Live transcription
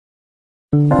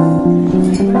Welcome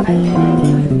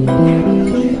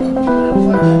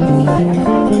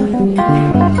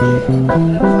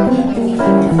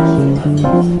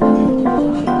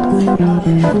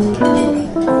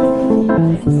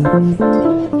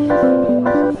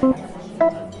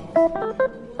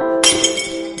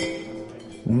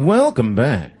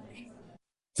back.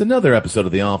 It's another episode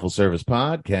of the Awful Service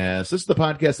Podcast. This is the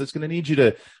podcast that's going to need you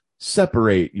to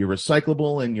separate your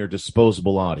recyclable and your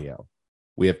disposable audio.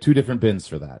 We have two different bins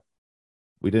for that.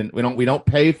 We don't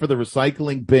pay for the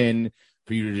recycling bin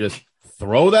for you to just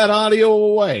throw that audio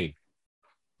away.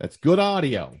 That's good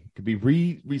audio. It could be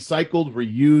recycled,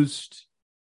 reused.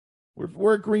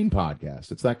 We're a green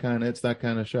podcast. It's that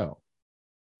kind of show.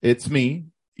 It's me,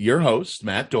 your host,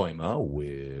 Matt Doima,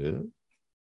 with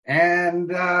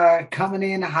coming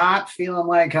in hot, feeling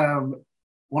like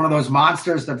one of those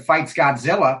monsters that fights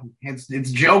Godzilla.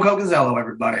 It's Joe Cocazello,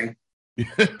 everybody.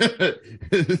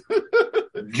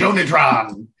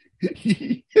 Jonatron.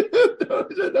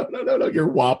 No, you're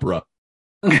Wapra.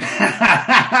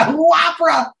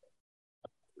 Wapra.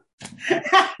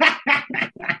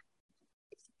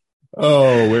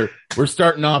 Oh, we're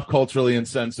starting off culturally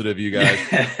insensitive, you guys.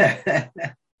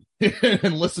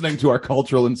 And listening to our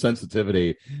cultural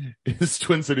insensitivity is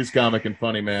Twin Cities comic and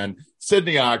funny man,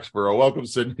 Sidney Oxborough. Welcome,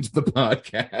 Sidney, to the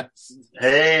podcast.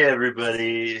 Hey,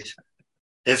 everybody.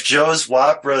 If Joe's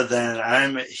Wapra, then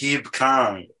I'm Heeb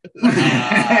Kong.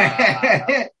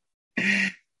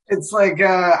 It's like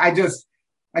I just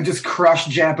crush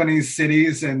Japanese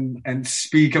cities and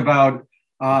speak about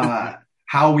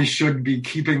how we should be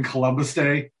keeping Columbus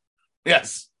Day.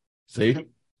 Yes. See?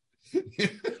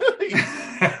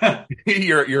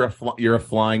 You're a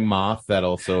flying moth that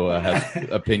also has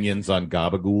opinions on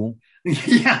Gabagool.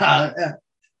 Yeah.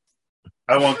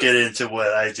 I won't get into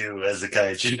what I do as a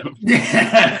kaiju.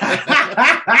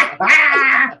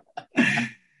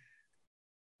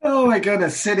 Oh my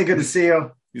goodness, Sidney, good to see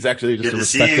you. He's actually just good to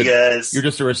see you guys. You're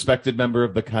just a respected member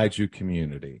of the kaiju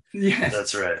community. Yes,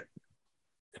 that's right.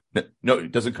 No,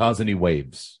 it doesn't cause any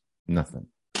waves. Nothing.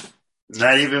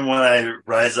 Not even when I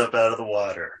rise up out of the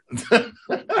water.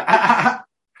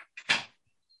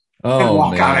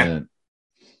 Oh man,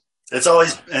 it's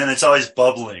always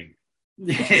bubbling.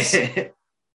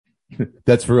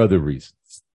 That's for other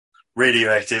reasons.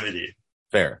 Radioactivity.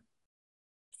 Fair.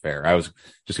 I was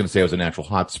just going to say it was a natural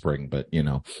hot spring, but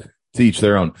to each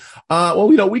their own.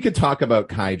 Well, we could talk about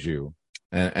kaiju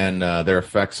and their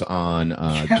effects on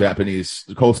Japanese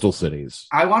coastal cities.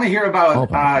 I want to hear about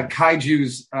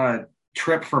kaiju's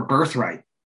trip for birthright.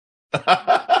 Back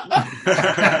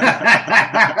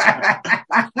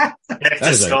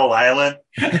to Skull Island.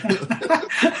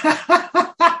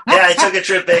 Yeah, I took a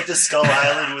trip back to Skull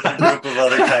Island with a group of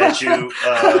other kaiju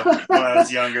when I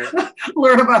was younger.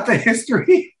 Learn about the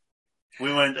history.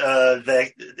 We went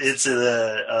back into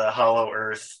the Hollow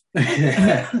Earth.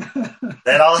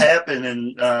 That all happened,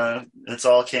 and it's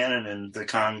all canon in the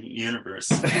Kong universe.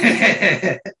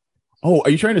 Oh, are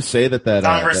you trying to say that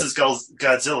Kong versus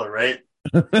Godzilla, right?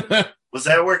 Was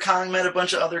that where Kong met a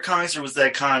bunch of other Kongs, or was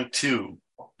that Kong 2?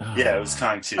 Oh. Yeah, it was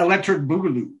Kong 2. Electric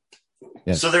Boogaloo.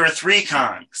 Yes. So there were 3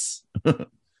 Kongs.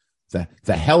 It's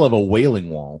a hell of a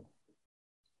wailing wall.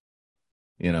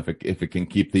 If it can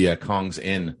keep the Kongs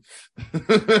in.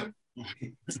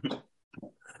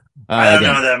 I don't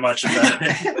know that much about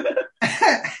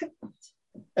it.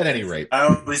 At any rate. I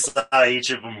only saw each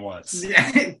of them once.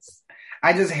 Yes.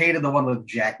 I just hated the one with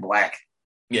Jack Black.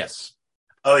 Yes.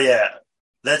 Oh, yeah.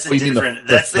 That's different.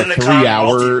 That's in the 3 Kong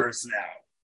hour multiverse now.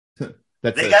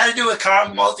 They got to do a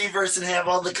Kong multiverse and have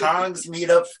all the Kongs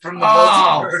meet up from the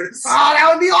multiverse. Oh,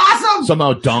 that would be awesome!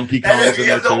 Somehow Donkey Kong's and then in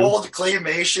you have there the too. old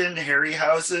claymation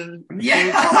Harryhausen.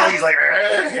 Yeah. He's like,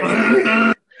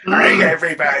 hey,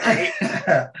 everybody.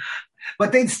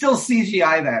 But they'd still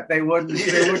CGI that. They wouldn't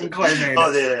claymate it.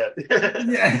 Oh,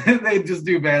 yeah, they'd just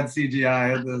do bad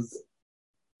CGI.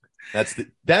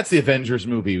 That's the Avengers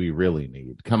movie we really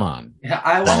need. Come on. Yeah,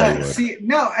 I want to see.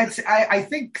 No, I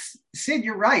think, Sid,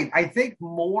 you're right. I think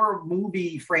more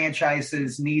movie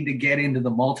franchises need to get into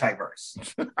the multiverse.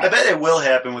 I bet it will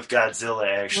happen with Godzilla,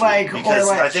 actually, because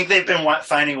I think they've been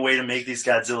finding a way to make these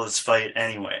Godzillas fight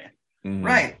anyway. Mm-hmm.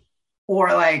 Right.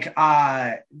 Or like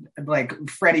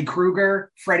Freddy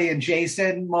Krueger, Freddy and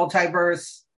Jason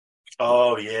multiverse.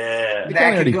 Oh yeah,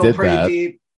 that could go pretty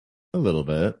deep. A little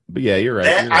bit, but yeah, you're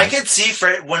right. I could see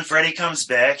when Freddy comes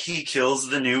back, he kills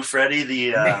the new Freddy.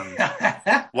 The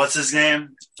what's his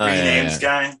name? Three names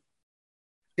guy.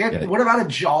 Yeah. What about a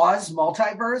Jaws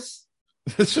multiverse?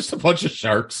 It's just a bunch of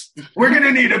sharks. We're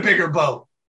gonna need a bigger boat.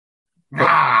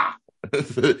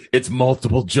 It's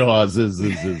multiple jaws.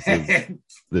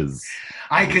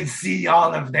 I could see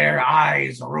all of their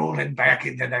eyes rolling back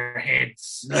into their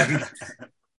heads.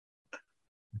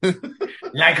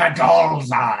 Like a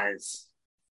doll's eyes.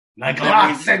 Like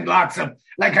lots and lots of...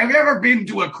 Like, have you ever been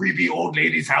to a creepy old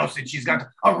lady's house and she's got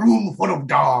a room full of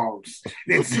dolls?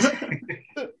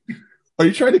 Are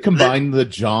you trying to combine the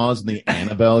Jaws and the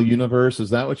Annabelle universe?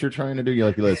 Is that what you're trying to do? You're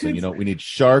like, listen, we need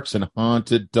sharks and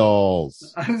haunted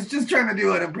dolls. I was just trying to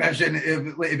do an impression if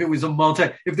it was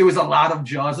if there was a lot of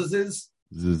Jawses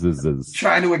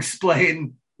trying to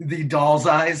explain the doll's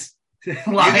eyes. You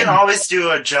can always do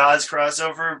a Jaws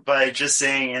crossover by just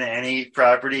saying in any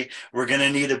property, we're going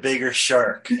to need a bigger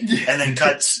shark. And then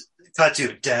cut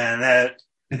to dun,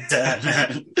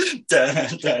 dun,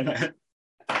 dun, dun.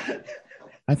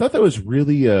 I thought that was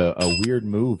really a weird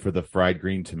move for the fried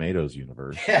green tomatoes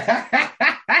universe.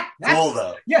 Cool,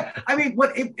 though. Yeah, I mean,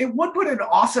 it would put an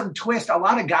awesome twist. A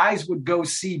lot of guys would go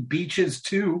see Beaches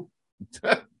too.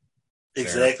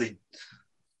 Exactly.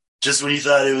 Just when you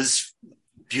thought it was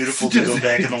beautiful to go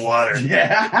back in the water.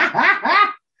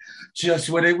 Yeah. Just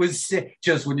when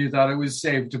you thought it was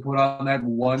safe to put on that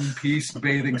one-piece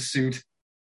bathing suit.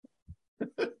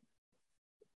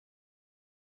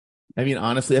 I mean,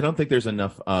 honestly, I don't think there's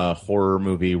enough horror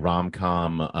movie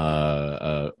rom-com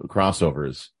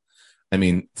crossovers. I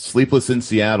mean, Sleepless in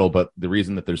Seattle, but the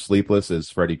reason that they're sleepless is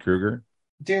Freddy Krueger.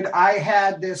 Dude, I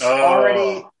had this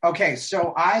already. Okay,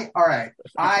 so I'm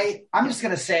just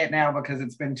going to say it now because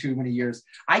it's been too many years.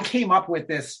 I came up with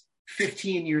this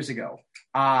 15 years ago,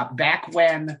 back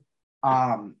when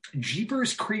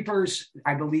Jeepers Creepers,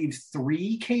 I believe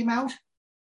 3 came out.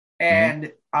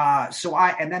 And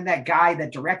and then that guy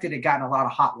that directed it got in a lot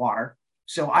of hot water.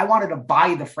 So I wanted to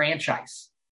buy the franchise.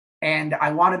 And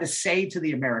I wanted to say to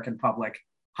the American public,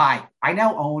 hi, I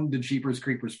now own the Jeepers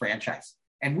Creepers franchise.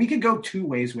 And we could go 2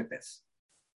 ways with this.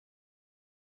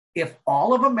 If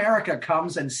all of America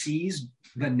comes and sees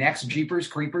the next Jeepers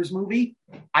Creepers movie,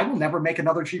 I will never make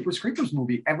another Jeepers Creepers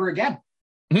movie ever again.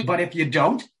 But if you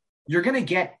don't, you're going to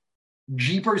get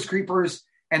Jeepers Creepers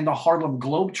and the Harlem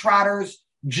Globetrotters,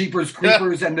 Jeepers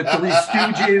Creepers and the Three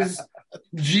Stooges,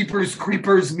 Jeepers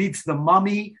Creepers meets the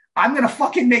Mummy. I'm going to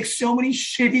fucking make so many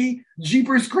shitty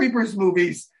Jeepers Creepers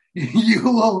movies. You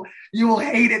will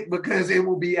hate it because it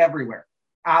will be everywhere.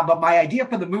 But my idea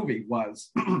for the movie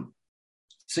was,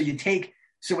 so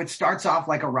it starts off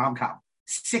like a rom-com,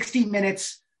 60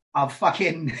 minutes of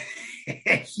fucking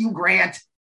Hugh Grant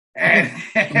and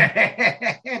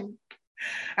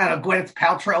Gwyneth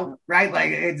Paltrow, right?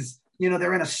 Like it's,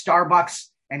 they're in a Starbucks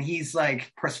and he's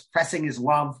like professing his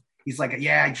love. He's like,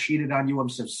 yeah, I cheated on you. I'm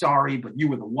so sorry, but you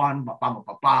were the one. Blah, blah,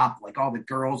 blah, blah. Like all the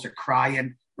girls are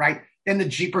crying, right? Then the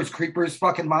Jeepers Creepers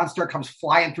fucking monster comes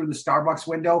flying through the Starbucks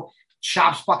window,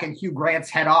 chops fucking Hugh Grant's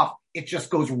head off. It just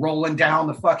goes rolling down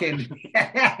the fucking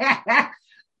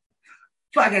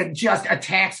fucking just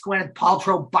attacks Gwyneth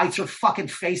Paltrow, bites her fucking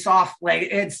face off. Like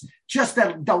it's just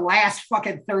the last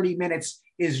fucking 30 minutes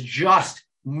is just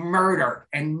murder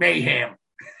and mayhem.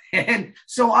 And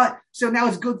so now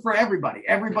it's good for everybody.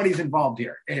 Everybody's involved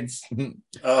here. It's and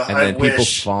then people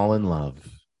fall in love.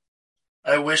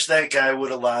 I wish that guy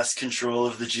would have lost control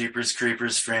of the Jeepers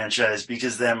Creepers franchise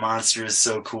because that monster is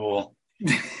so cool.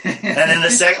 And in the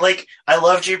second, like, I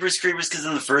love Jeepers Creepers because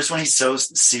in the first one he's so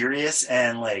serious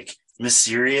and like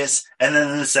mysterious, and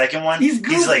then in the second one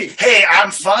he's like, "Hey,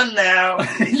 I'm fun now."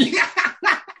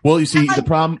 Well, you see, the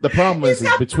problem is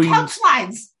between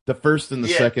punchlines. The first and the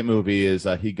second movie is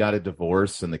he got a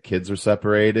divorce and the kids were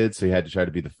separated, so he had to try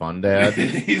to be the fun dad.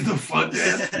 He's the fun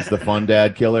dad. He's the fun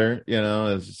dad killer.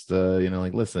 It's just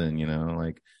like, listen,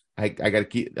 like I gotta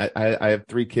keep. I have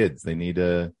 3 kids. They need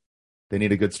a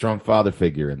good strong father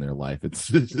figure in their life. It's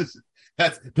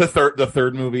that's the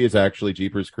third movie is actually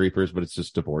Jeepers Creepers, but it's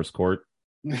just divorce court.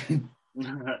 It's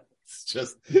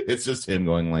just him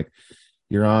going like,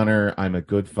 Your Honor, I'm a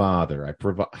good father.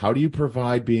 How do you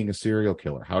provide being a serial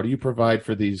killer? How do you provide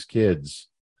for these kids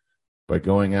by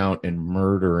going out and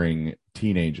murdering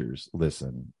teenagers?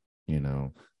 Listen,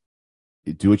 do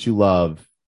what you love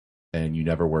and you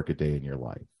never work a day in your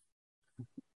life.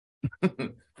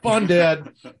 Fun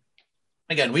dad.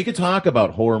 Again, we could talk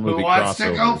about horror movie crossovers. Who wants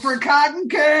to go for cotton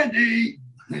candy?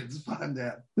 It's fun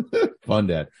dad. Fun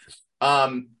dad.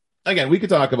 Again, we could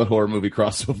talk about horror movie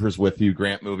crossovers with Hugh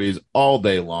Grant movies all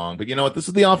day long, but you know what? This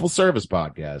is the Awful Service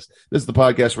Podcast. This is the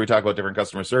podcast where we talk about different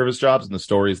customer service jobs and the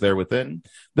stories there within.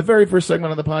 The very first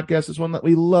segment of the podcast is one that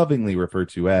we lovingly refer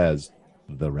to as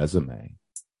the resume.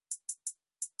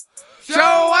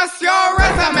 Show us your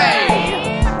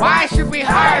resume. Why should we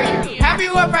hire you? Have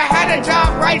you ever had a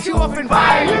job write you up and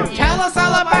fire you? Tell us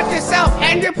all about yourself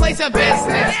and your place of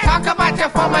business. Talk about your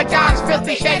former jobs,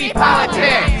 filthy, shady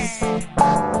politics.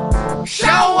 Show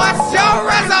us your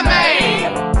resume.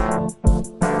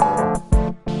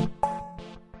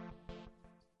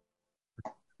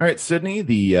 All right, Sidney,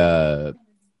 the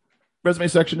resume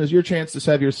section is your chance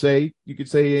to have your say. You could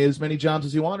say as many jobs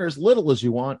as you want or as little as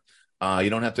you want. You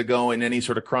don't have to go in any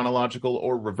sort of chronological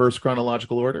or reverse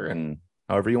chronological order, and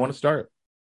however you want to start.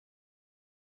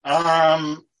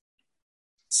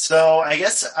 So I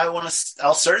guess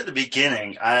I'll start at the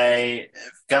beginning. I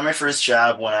got my first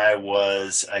job when I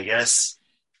was, I guess,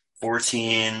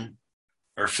 14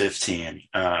 or 15.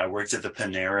 I worked at the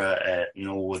Panera at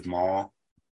Knollwood Mall.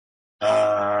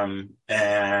 And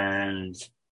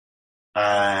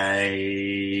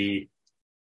I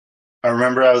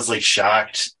remember I was like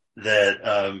shocked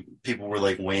that people were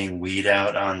like weighing weed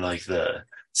out on like the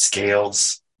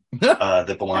scales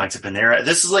that belonged to Panera.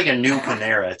 This is like a new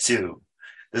Panera too.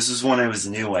 This was when it was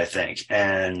new, I think.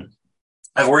 And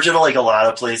I've worked at like a lot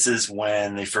of places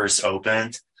when they first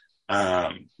opened,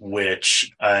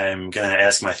 which I'm going to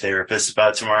ask my therapist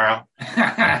about tomorrow.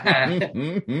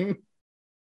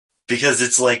 Because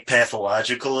it's like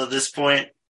pathological at this point.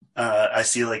 I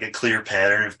see like a clear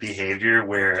pattern of behavior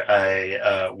where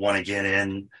I want to get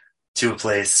in to a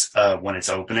place when it's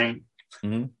opening.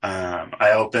 Mm-hmm.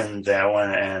 I opened that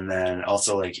one, and then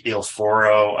also like Il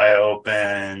Foro I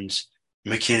opened,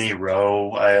 McKinney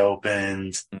Row I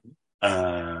opened,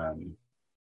 other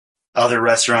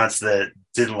restaurants that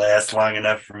didn't last long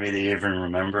enough for me to even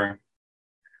remember.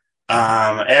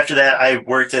 After that, I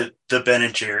worked at the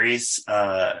Ben & Jerry's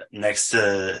next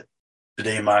to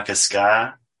Bidé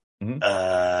Makaska.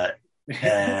 Mm-hmm.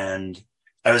 And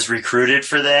I was recruited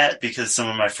for that because some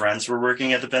of my friends were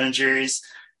working at the Ben & Jerry's,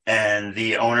 and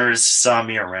the owners saw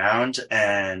me around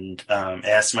and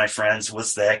asked my friends,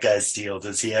 "What's that guy's deal?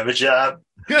 Does he have a job?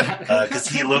 Because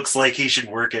he looks like he should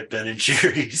work at Ben &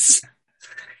 Jerry's."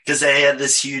 Because I had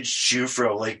this huge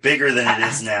jufro, like bigger than it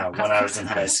is now, when I was in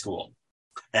high school.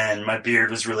 And my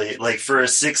beard was really, like, for a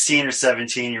 16 or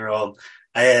 17-year-old,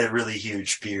 I had a really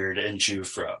huge beard and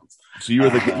jufro. So you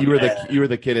were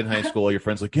the kid in high school. All your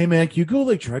friends like, "Hey man, can you go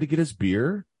like try to get his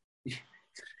beer?"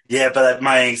 Yeah, but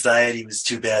my anxiety was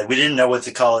too bad. We didn't know what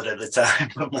to call it at the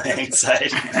time, but my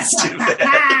anxiety was too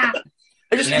bad.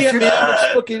 I just can't, man. I'm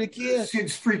just fucking a kid.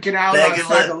 Kid's freaking out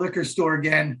outside the liquor store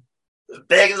again.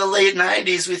 Back in the late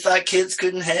 90s, we thought kids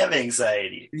couldn't have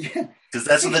anxiety. Because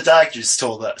that's what the doctors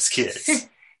told us, kids.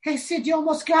 Hey, Sid, you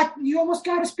almost got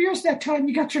us beers that time.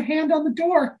 You got your hand on the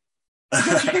door. You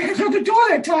got your hand on the door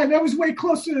that time. That was way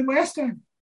closer than last time.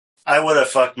 I would have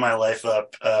fucked my life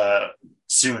up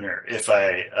sooner if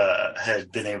I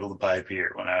had been able to buy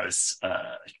beer when I was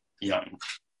young.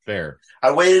 Fair.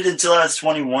 I waited until I was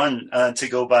 21 to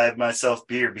go buy myself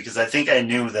beer because I think I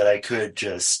knew that I could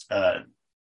just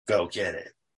go get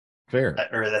it. Fair.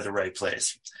 Or at the right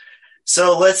place.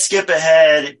 So let's skip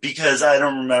ahead because I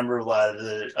don't remember a lot of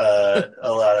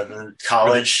the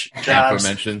college jobs.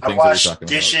 I washed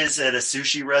dishes at a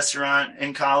sushi restaurant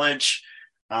in college,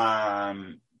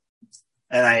 and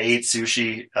I ate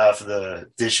sushi for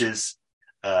the dishes.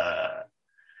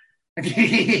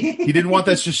 He didn't want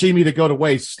that sashimi to go to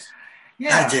waste.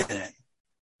 Yeah, I didn't.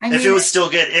 If it was still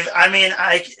good,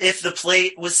 if the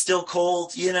plate was still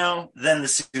cold, then the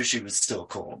sushi was still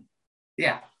cold.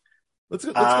 Yeah. Let's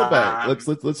go back.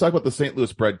 Let's talk about the St.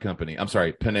 Louis Bread Company. I'm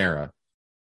sorry, Panera.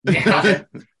 Yeah.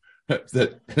 First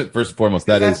and foremost,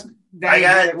 I got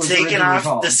taken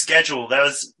off the schedule. That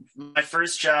was my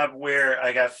first job where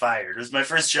I got fired. It was my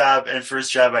first job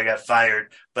I got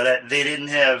fired, but they didn't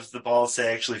have the balls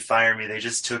to actually fire me. They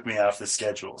just took me off the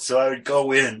schedule. So I would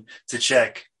go in to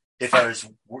check if I was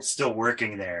still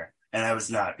working there, and I was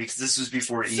not, because this was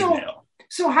before email.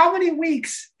 So how many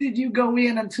weeks did you go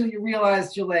in until you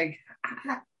realized you're like,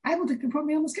 I don't think they put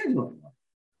me on the schedule anymore?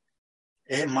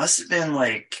 It must have been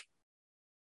like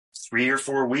 3 or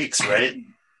 4 weeks, right?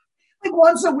 Like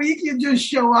once a week, you just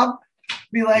show up,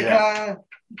 be like,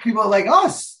 people are like, "Oh,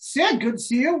 Sid, good to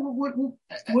see you. What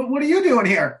are you doing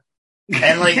here?"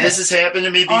 And like this has happened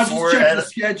to me before. Just check the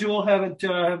schedule. Haven't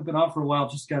been on for a while.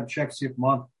 Just got to check, see if I'm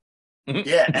on.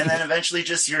 Yeah, and then eventually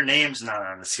just your name's not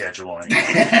on the schedule anymore.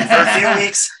 For a few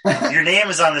weeks, your name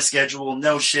is on the schedule,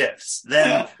 no shifts.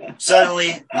 Then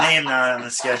suddenly, name not on the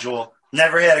schedule.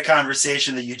 Never had a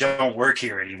conversation that you don't work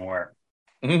here anymore.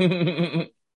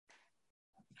 Because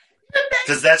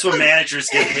that's what managers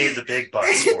get paid the big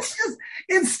bucks for.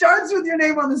 It starts with your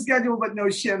name on the schedule, but no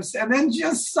shifts. And then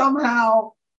just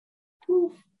somehow,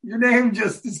 your name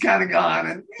just is kind of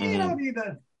gone. And you don't need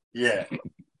to. Yeah.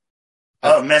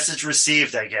 Oh, message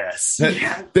received, I guess.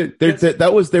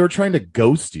 They were trying to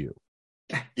ghost you.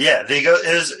 Yeah,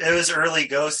 it was early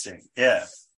ghosting. Yeah.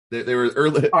 They were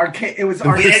early. It was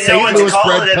We didn't know what to Louis call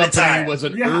Bread it at the Company time. was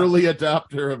an early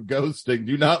adopter of ghosting.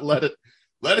 Do not let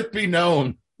it be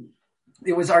known.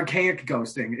 It was archaic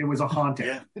ghosting. It was a haunting.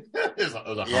 Yeah. It was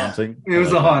a haunting. It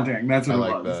was a haunting. That's what I it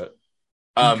like was.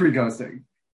 that. Pre-ghosting.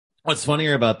 What's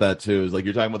funnier about that too is like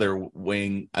you're talking about their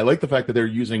weighing. I like the fact that they're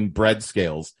using bread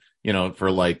scales, for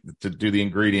like to do the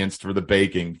ingredients for the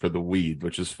baking for the weed,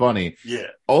 which is funny. Yeah.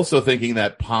 Also thinking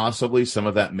that possibly some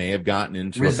of that may have gotten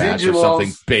into Residuals. a batch of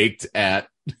something baked at.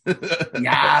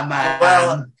 Yeah, man.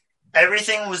 Well,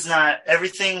 everything was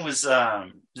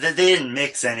they didn't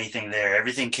mix anything there.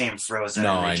 Everything came frozen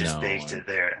and they just baked it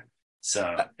there.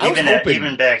 So even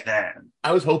back then.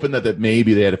 I was hoping that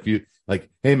maybe they had a few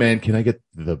like, hey man, can I get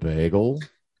the bagel?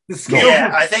 The scales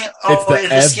I think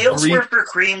the scales were for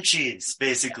cream cheese,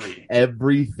 basically.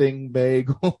 Everything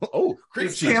bagel. Oh, cream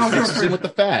cheese mixes in with the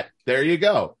fat. There you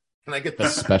go. Can I get the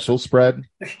special spread?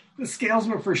 The scales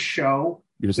were for show.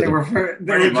 They were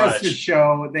just to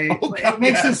show. It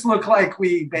makes us look like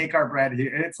we bake our bread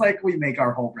here. It's like we make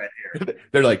our whole bread here.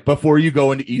 They're like, before you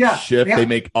go into each shift, they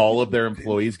make all of their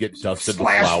employees get dusted with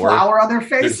flour on their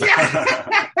face. All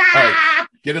right,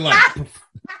 get in line.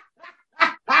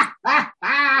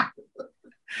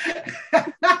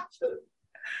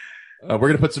 We're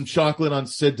going to put some chocolate on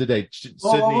Sid today.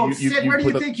 Sydney, Sid, where do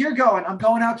you think you're going? I'm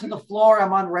going out to the floor.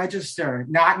 I'm on register.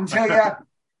 Not until you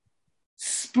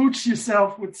spooch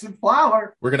yourself with some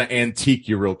flour. We're going to antique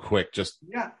you real quick.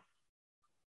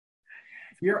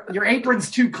 Your apron's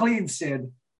too clean,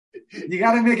 Sid. You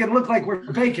got to make it look like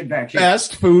we're baking back here.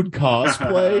 Fast food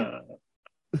cosplay.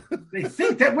 They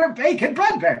think that we're baking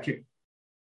bread back here.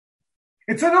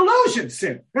 It's an illusion,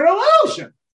 Sid. An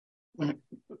illusion.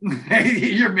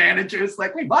 Your manager is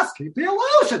like, we must keep the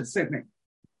illusion, Sidney.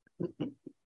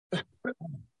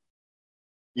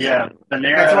 Yeah,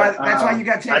 Panera, that's why you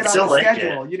got taken on the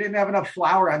schedule. It. You didn't have enough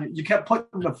flour on you. You kept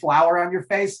putting the flour on your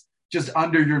face just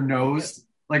under your nose,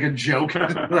 like a joke,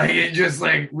 like it just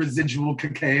like residual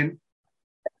cocaine.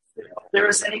 There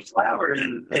was any flour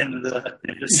in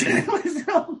the scene.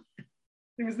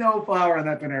 There was no flour in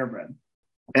that Panera bread.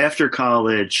 After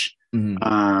college,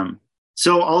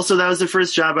 so also that was the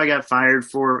first job I got fired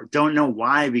for. Don't know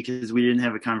why, because we didn't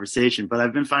have a conversation, but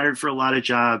I've been fired for a lot of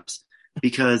jobs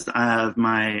because of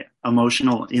my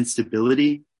emotional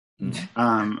instability,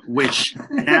 which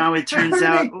now it turns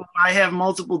out I have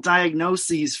multiple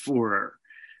diagnoses for.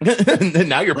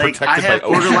 Now you're protected I have by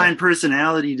borderline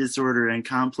personality disorder and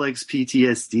complex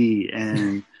PTSD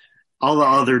and all the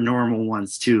other normal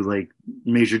ones too, like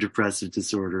major depressive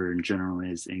disorder and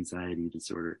generalized anxiety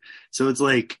disorder. So it's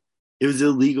like it was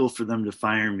illegal for them to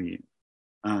fire me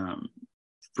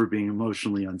for being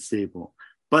emotionally unstable.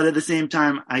 But at the same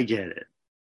time, I get it.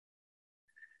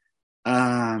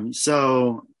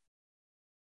 So,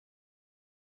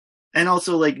 and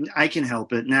also like I can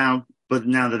help it now, but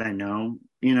now that I know,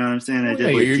 you know what I'm saying? I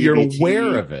did. You're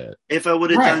aware of it. If I would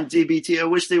have done DBT, I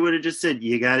wish they would have just said,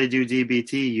 you got to do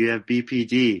DBT. You have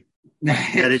BPD, you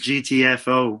got a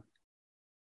GTFO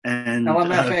and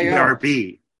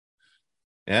BRB.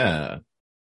 Yeah.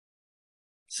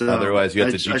 So otherwise you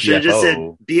have to GTFO. I should have just said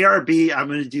BRB. I'm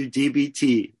going to do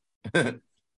DBT.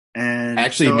 And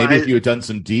actually, so maybe if you had done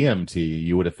some DMT,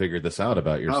 you would have figured this out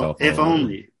about yourself. If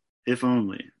only.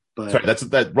 But sorry, that's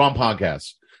that wrong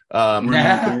podcast.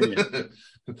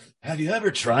 Have you ever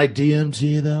tried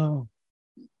DMT though?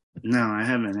 No, I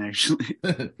haven't actually.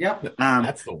 Yep.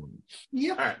 That's the one.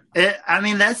 Yep. All right. I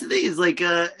mean, that's the thing is like,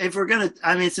 if we're going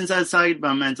to, since I was talking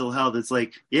about mental health, it's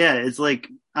like, it's like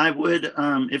I would,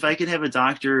 if I could have a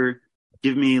doctor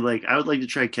give me like, I would like to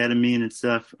try ketamine and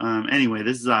stuff. Anyway,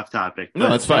 this is off topic. No,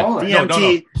 that's fine.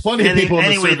 DMT, no. Plenty of people in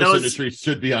the service industry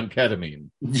should be on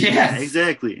ketamine. Yeah,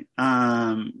 exactly.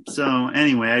 So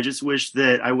anyway, I just wish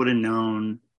that I would have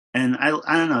known. And I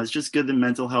don't know, it's just good that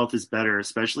mental health is better,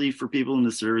 especially for people in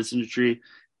the service industry.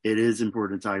 It is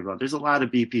important to talk about. There's a lot of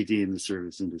BPD in the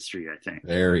service industry, I think.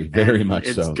 Very, very much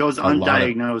so. It goes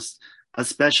undiagnosed,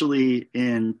 especially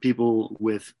in people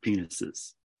with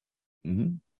penises.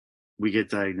 Mm-hmm. We get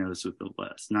diagnosed with it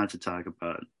less. Not to talk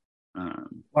about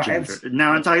gender.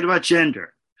 Now I'm talking about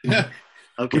gender.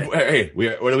 Okay. Hey,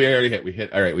 what do we already hit? We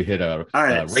hit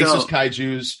racist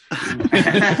kaijus,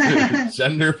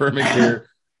 gender affirming here.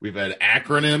 We've had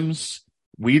acronyms,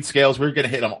 weed scales. We're going to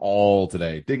hit them all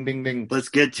today. Ding, ding, ding. Let's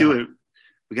get to it.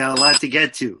 We got a lot to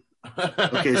get to.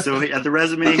 Okay, so at the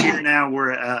resume here now,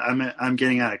 where I'm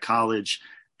getting out of college,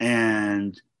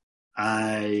 and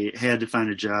I had to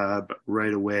find a job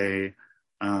right away.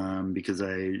 because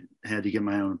I had to get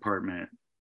my own apartment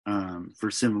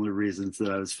for similar reasons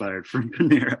that I was fired from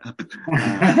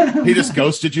Panera. He just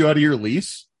ghosted you out of your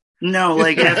lease? No,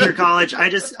 like after college,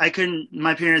 I couldn't,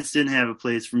 my parents didn't have a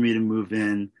place for me to move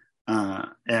in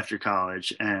after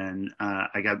college, and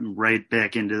I got right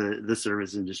back into the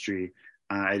service industry.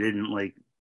 I didn't like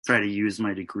try to use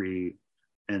my degree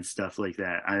and stuff like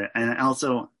that. And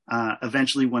also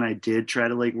eventually when I did try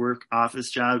to like work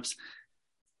office jobs,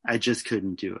 I just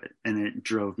couldn't do it, and it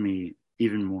drove me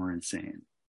even more insane.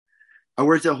 I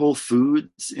worked at Whole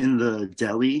Foods in the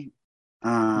deli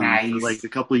for like a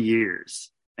couple of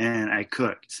years, and I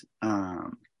cooked.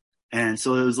 And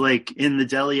so it was like in the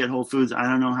deli at Whole Foods, I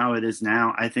don't know how it is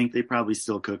now. I think they probably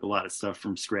still cook a lot of stuff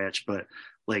from scratch, but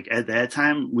like at that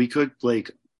time we cooked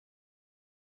like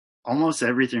almost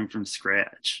everything from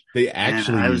scratch. They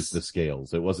actually used the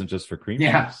scales. It wasn't just for cream.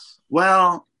 Yeah.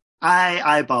 Well, I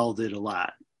eyeballed it a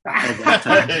lot at that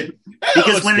time.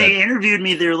 Because when they interviewed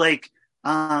me, they're like,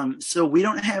 so we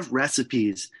don't have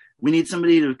recipes. We need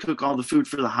somebody to cook all the food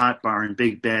for the hot bar in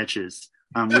big batches,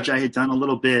 which I had done a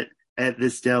little bit at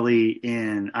this deli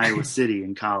in Iowa City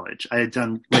in college. I had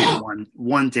done like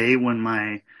one day when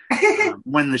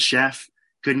when the chef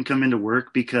couldn't come into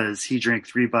work because he drank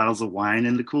 3 bottles of wine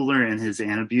in the cooler and his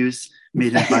antabuse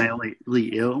made him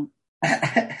violently ill.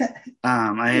 I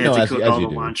had to cook all the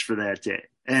lunch for that day.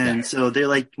 And so they're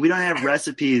like, we don't have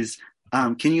recipes.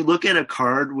 Can you look at a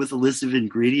card with a list of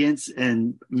ingredients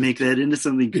and make that into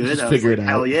something good? I was like,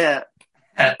 hell yeah.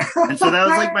 And so that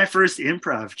was like my first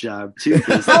improv job too.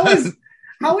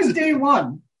 How was day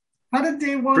one? How did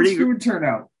day one's food turn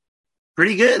out?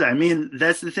 Pretty good. I mean,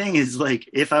 that's the thing is like,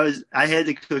 I had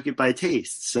to cook it by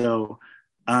taste. So,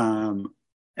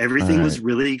 everything was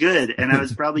really good. And I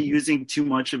was probably using too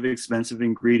much of expensive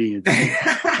ingredients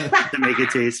to make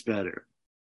it taste better.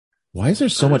 Why is there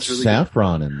so much really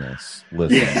saffron in this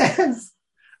list? Yes.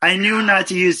 I knew not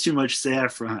to use too much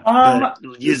saffron.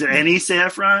 But use any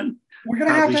saffron? We're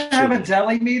going to have a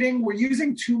deli meeting. We're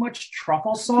using too much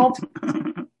truffle salt.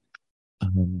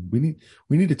 We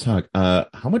need to talk.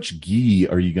 How much ghee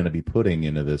are you going to be putting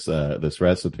into this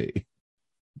recipe?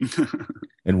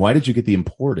 And why did you get the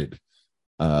imported?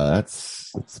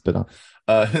 That's been on.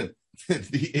 The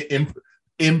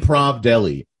improv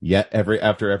deli. Yet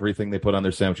after everything they put on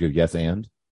their sandwich, you go, yes and?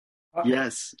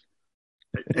 Yes.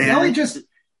 Deli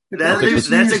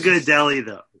that's a good deli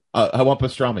though. I want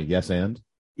pastrami. Yes and?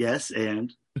 Yes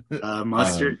and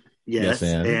mustard. Yes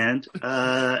and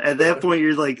at that point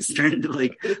you're like starting to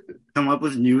like come up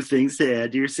with new things to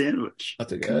add to your sandwich.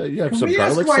 You have some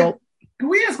garlic salt. Can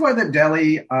we ask why the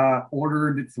deli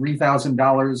ordered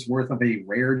 $3,000 worth of a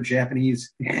rare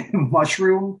Japanese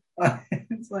mushroom?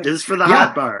 It's like, it was for the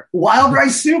hot bar. Wild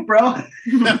rice soup, bro.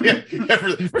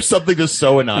 For something just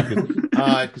so innocuous.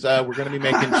 Because we're going to be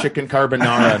making chicken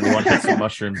carbonara and we want to put some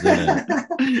mushrooms in it.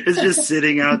 It's just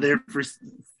sitting out there for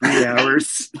 3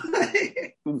 hours.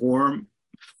 Warm.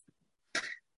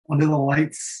 Under the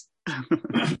lights.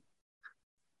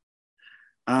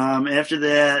 After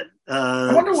that,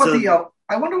 I wonder what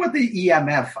the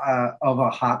EMF of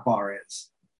a hot bar is.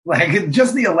 Like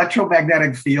just the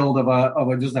electromagnetic field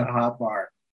of just a hot bar.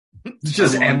 It's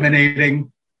just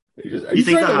emanating. You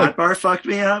think the hot bar fucked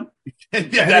me up?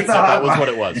 That was what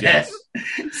it was. Yes.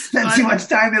 Spent too much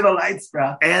time in the lights,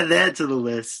 bro. Add that to the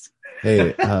list.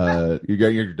 Hey, you got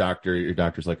your doctor. Your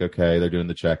doctor's like, okay, they're doing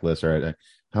the checklist. All right.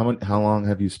 How long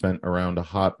have you spent around a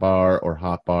hot bar or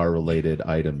hot bar related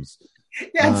items?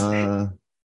 Yes.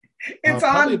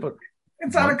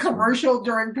 It's on a commercial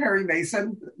during Perry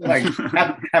Mason. Like,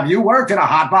 have you worked in a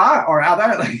hot bar or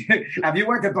other? Like, have you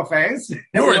worked at buffets?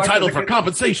 You're entitled for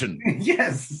compensation.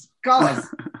 Yes, call us.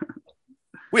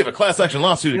 We have a class action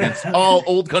lawsuit against all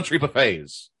old country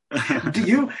buffets. Do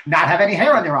you not have any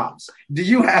hair on your arms? Do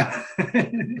you have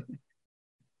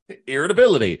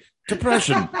irritability,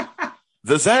 depression,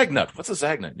 the Zagnut? What's a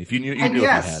Zagnut? If you knew, if you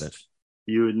had it,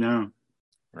 you would know,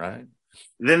 right?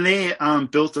 Then they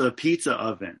built a pizza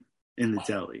oven in the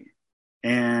deli,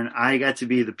 and I got to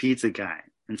be the pizza guy,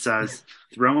 and so I was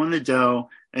throwing the dough,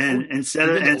 and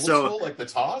like the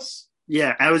toss.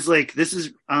 Yeah, I was like, this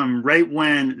is right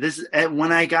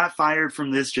when I got fired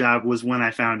from this job was when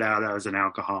I found out I was an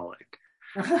alcoholic.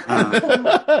 You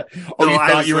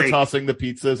thought you were tossing the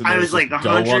pizzas? And I was like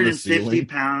 150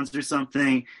 pounds or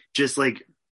something, just like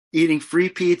eating free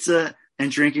pizza and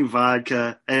drinking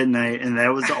vodka at night, and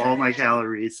that was all my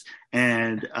calories.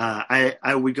 And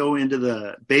I would go into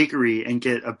the bakery and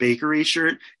get a bakery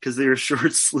shirt because they were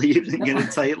short sleeved, and get a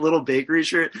tight little bakery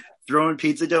shirt. Throwing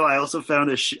pizza dough. I also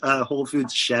found a Whole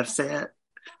Foods chef's hat,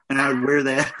 and I would wear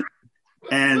that.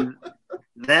 And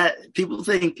that people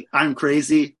think I'm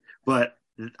crazy, but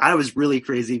I was really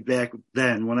crazy back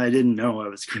then when I didn't know I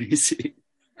was crazy.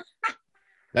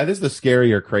 That is the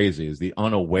scarier crazy, is the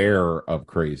unaware of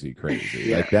crazy.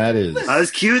 Yeah. Like that is. I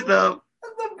was cute though.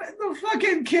 The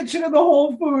fucking kitchen of the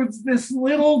Whole Foods, this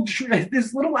little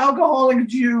alcoholic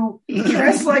Jew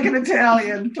dressed like an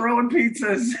Italian throwing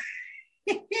pizzas.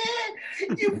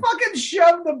 You fucking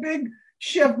shove the big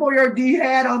Chef Boyardee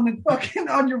hat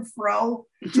on your fro.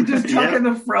 You just tucking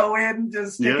the fro in,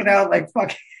 just sticking out like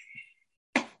fucking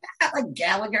like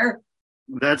Gallagher.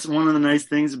 That's one of the nice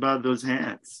things about those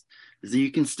hats, is that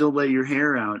you can still let your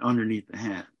hair out underneath the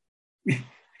hat.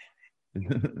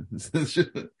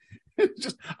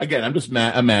 Just again, I'm just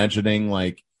imagining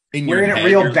like wearing it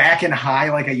real back and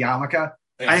high like a yarmulke.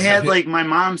 I had like my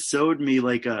mom sewed me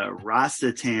like a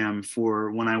Rasta tam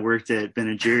for when I worked at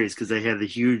Ben & Jerry's because they had the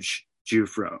huge Jew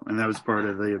fro, and that was part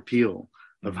of the appeal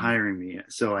of hiring me.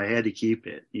 So I had to keep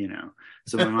it, you know.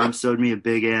 So my mom sewed me a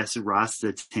big ass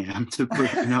Rasta tam to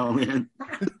put it all in.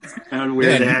 I would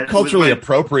wear that. Culturally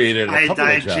appropriated. I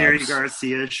dyed Jerry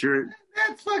Garcia shirt.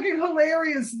 That's fucking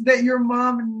hilarious that your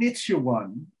mom knits you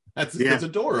one. That's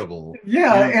adorable.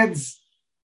 Yeah,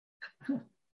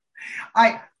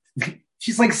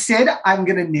 she's like, Sid, I'm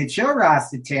gonna knit you a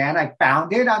Rasta tan. I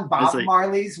found it on Bob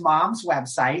Marley's mom's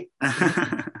website.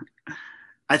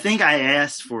 I think I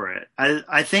asked for it.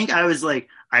 I think I was like,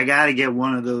 I gotta get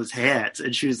one of those hats,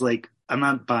 and she was like, I'm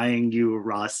not buying you a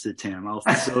Rasta tam. I'll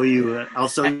sew you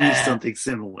something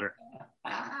similar.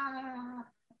 That's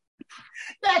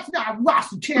not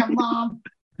Rasta tam, Mom.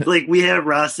 Like, we have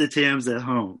Rasta tams at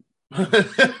home.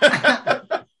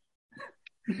 The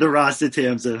Rasta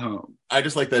tams at home. I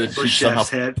just like that she somehow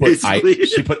put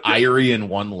she put Irie and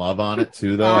One Love on it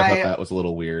too, though. I thought that was a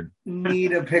little weird.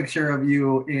 Need a picture of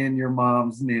you in your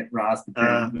mom's knit Rasta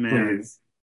tam, please.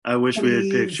 I wish we had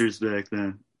pictures back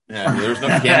then. Yeah, there was no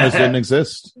cameras, didn't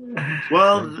exist.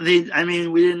 Well, we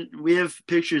have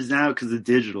pictures now because of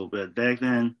digital, but back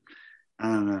then, I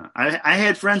don't know. I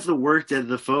had friends that worked at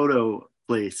the photo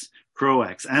place,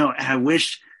 Croex. I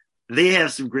wish they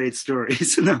have some great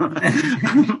stories,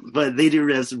 but they do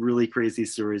have some really crazy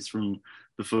stories from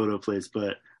the photo place.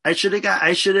 But I should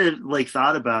have like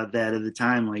thought about that at the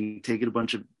time, like taking a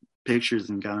bunch of pictures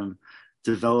and got them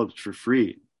developed for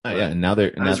free. Oh, yeah, and now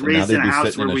they're. I was raised in a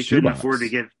house where we couldn't afford to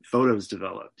get photos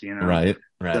developed, you know. Right.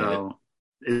 So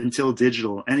until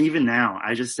digital, and even now,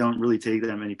 I just don't really take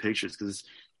that many pictures because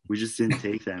we just didn't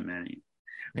take that many.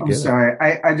 I'm sorry.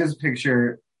 I just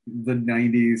picture the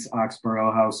 90s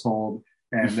Oxborough household,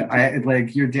 and I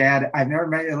like your dad. I've never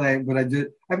met you, like, but I've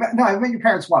met your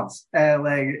parents once. But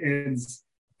I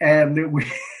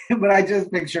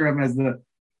just picture him as the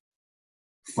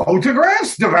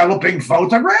developing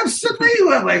photographs, Sidney.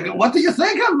 Like, what do you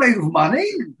think? I'm made of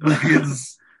money.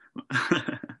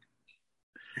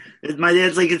 My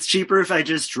dad's like, it's cheaper if I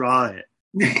just draw it.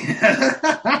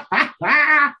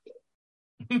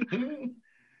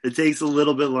 It takes a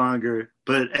little bit longer,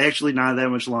 but actually not that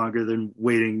much longer than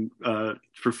waiting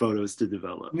for photos to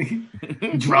develop.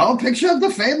 Draw a picture of the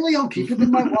family. I'll keep it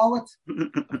in my wallet.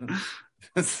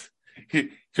 It's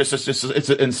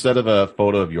instead of a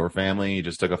photo of your family, you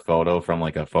just took a photo from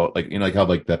like a photo, like, you know, like how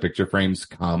like the picture frames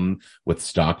come with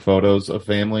stock photos of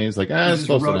families. Like, it's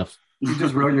close enough. You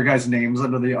just wrote your guys' names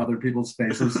under the other people's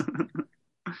faces.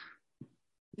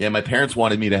 Yeah, my parents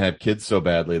wanted me to have kids so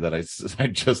badly that I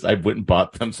went and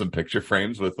bought them some picture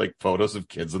frames with like photos of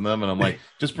kids in them, and I'm like,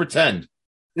 just pretend.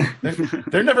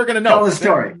 They're never gonna know. Tell the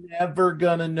story. They're never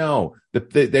gonna know.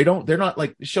 They're not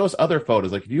like, show us other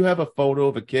photos. Like, if you have a photo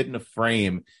of a kid in a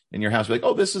frame in your house, you're like,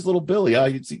 oh, this is little Billy.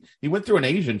 You'd see he went through an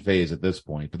Asian phase at this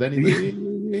point, but then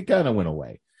he kind of went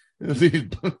away. He was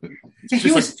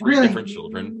like three different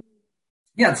children.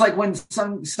 Yeah, it's like when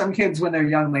some kids, when they're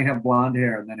young, they have blonde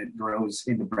hair and then it grows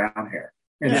into brown hair.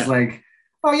 It's like,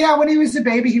 oh yeah, when he was a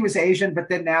baby, he was Asian, but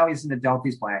then now he's an adult,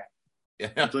 he's black. Yeah,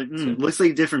 it's like, looks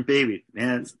like a different baby.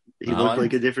 Man, he looked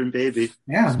like a different baby.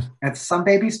 Yeah, that's some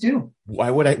babies do.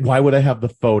 Why would I have the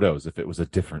photos if it was a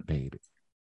different baby?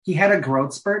 He had a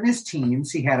growth spurt in his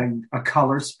teens. He had a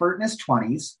color spurt in his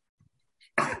 20s.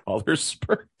 Color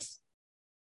spurts?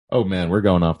 Oh man, we're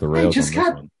going off the rails on this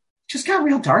one. Just got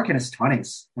real dark in his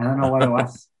 20s. I don't know what it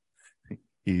was.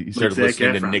 he started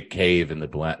listening to Nick Cave in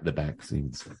the back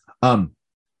scenes.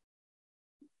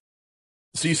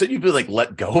 So you said you've been like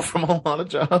let go from a lot of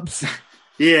jobs?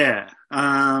 Yeah.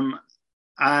 I've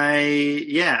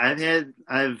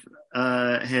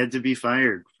had to be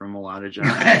fired from a lot of jobs.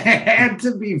 Had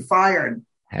to be fired.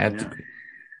 Had to be.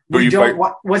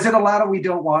 Was it a lot of we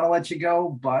don't want to let you go,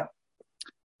 but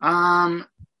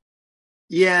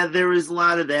Yeah, there was a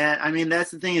lot of that. I mean,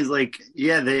 that's the thing is like,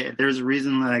 yeah, there's a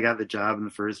reason that I got the job in the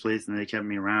first place and they kept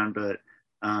me around. But,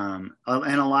 and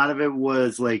a lot of it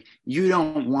was like, you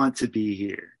don't want to be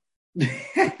here.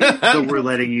 So we're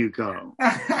letting you go.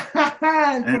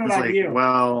 And it's like,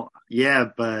 well, yeah,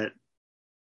 but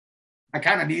I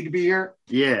kind of need to be here.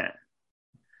 Yeah.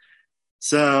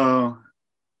 So.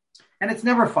 And it's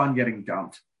never fun getting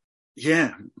dumped.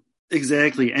 Yeah.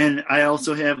 Exactly. And I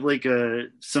also have like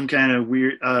some kind of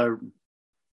weird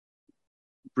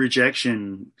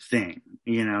rejection thing,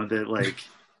 that like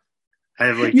I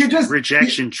have like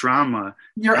rejection trauma.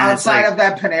 You're outside of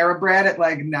that Panera Bread at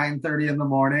like 9:30 in the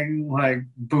morning, like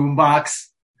boombox.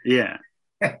 Yeah.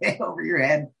 Over your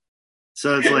head.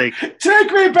 So it's like,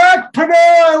 take me back, Panera,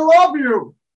 I love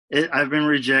you. I've been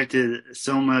rejected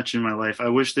so much in my life. I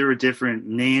wish there were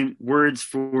different words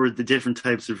for the different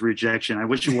types of rejection. I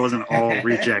wish it wasn't all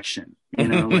rejection.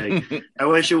 Like I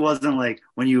wish it wasn't like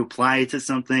when you apply to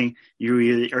something,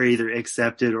 you are either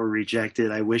accepted or rejected.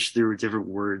 I wish there were different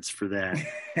words for that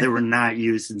were not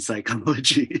used in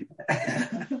psychology.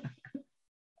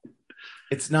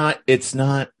 It's not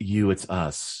you, it's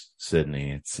us. Sydney,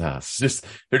 it's us.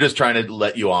 They're just trying to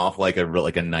let you off like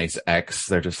a nice ex.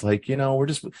 They're just like, we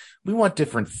want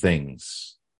different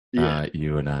things. Yeah.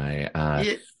 You and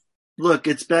I. Look,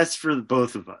 it's best for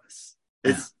both of us.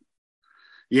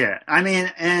 Yeah. I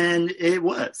mean, and it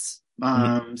was.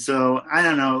 So I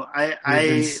don't know.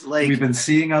 We've been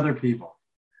seeing other people,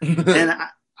 and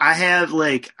I have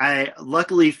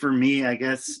luckily for me, I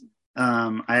guess,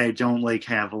 I don't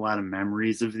have a lot of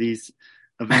memories of these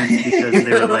events because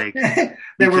they were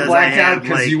they were blacked out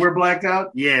because you were blacked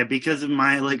out. Yeah, because of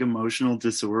my emotional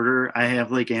disorder, I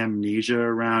have amnesia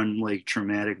around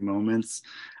traumatic moments,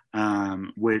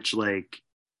 which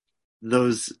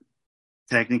those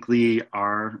technically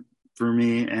are for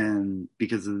me, and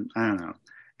because of, I don't know.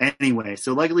 Anyway,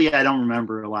 so luckily I don't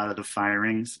remember a lot of the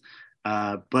firings,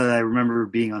 but I remember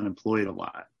being unemployed a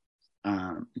lot.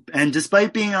 And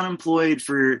despite being unemployed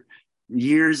for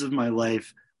years of my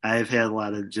life, I've had a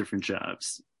lot of different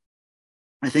jobs.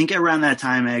 I think around that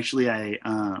time, actually, I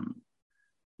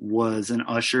was an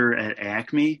usher at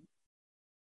Acme.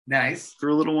 Nice. For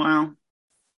a little while.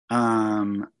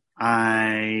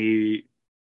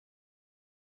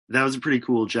 That was a pretty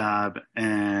cool job,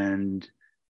 and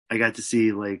I got to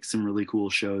see some really cool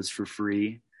shows for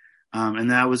free. And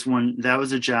that was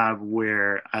a job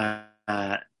where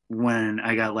when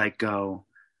I got let go,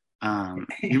 you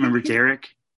remember Derek?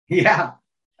 Yeah.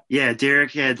 Yeah,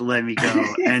 Derek had to let me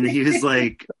go, and he was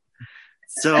like,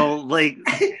 so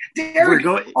Derek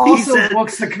also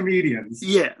books the comedians.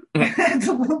 Yeah.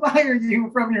 To hire you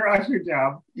from your usher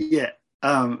job. Yeah.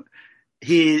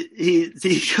 He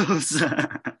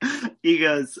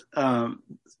goes,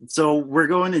 so we're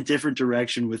going a different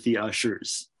direction with the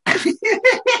ushers.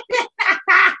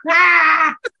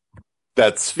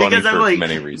 That's funny because for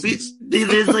many reasons. They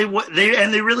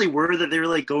really were that they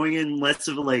were going in less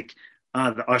of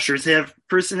the ushers have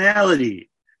personality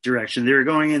direction. They were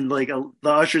going in the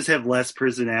ushers have less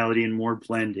personality and more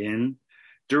blend in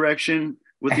direction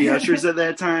with the ushers at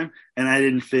that time. And I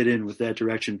didn't fit in with that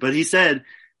direction. But he said,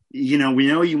 we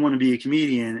know you want to be a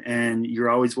comedian and you're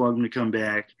always welcome to come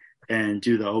back and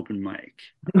do the open mic.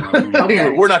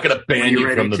 We're not going to ban you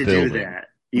from the building.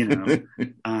 Do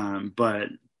that, but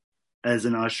as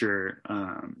an usher,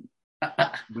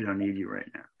 we don't need you right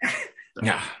now. So.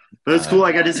 Yeah. But it's cool.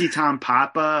 I got to see Tom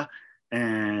Papa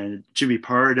and Jimmy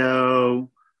Pardo.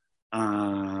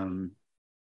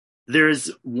 There's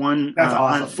one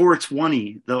awesome. On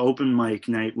 420. The open mic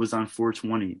night was on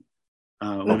 420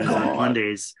 when it was on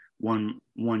Mondays one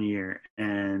year,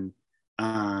 and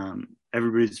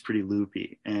everybody's pretty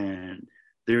loopy. And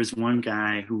there's one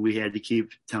guy who we had to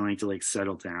keep telling to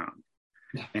settle down,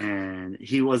 and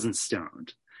he wasn't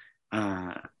stoned.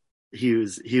 He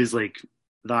was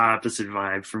the opposite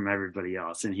vibe from everybody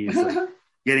else, and he was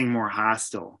getting more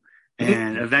hostile.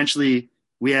 And eventually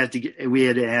we had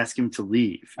to ask him to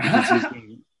leave because he was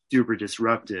being super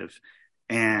disruptive.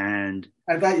 And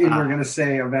I thought you were going to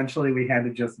say eventually we had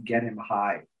to just get him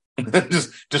high.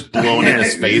 just blown in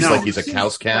his face like he's a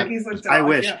cow's cat. I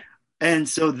wish. Yeah. And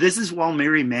so this is while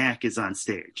Mary Mack is on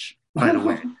stage, by the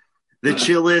way. The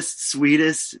chillest,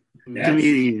 sweetest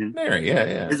comedian Mary,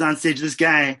 is on stage. This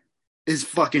guy is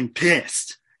fucking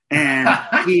pissed. And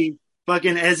he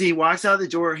fucking, as he walks out the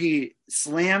door, he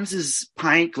slams his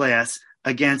pint glass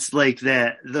against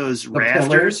those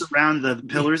rafters around the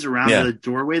pillars around the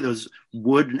doorway, those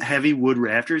heavy wood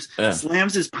rafters,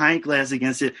 slams his pint glass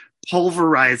against it,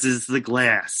 pulverizes the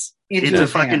glass into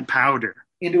fucking powder.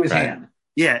 Into his hand.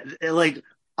 Yeah.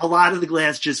 a lot of the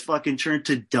glass just fucking turned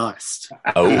to dust.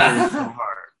 Oh, He hit it so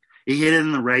hard. He hit it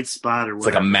in the right spot or whatever.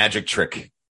 It's like a magic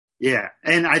trick. Yeah.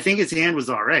 And I think his hand was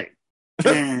all right.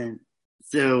 And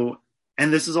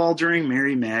this is all during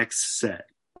Mary Mac's set.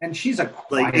 And she's a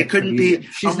quiet like, it couldn't comedian. be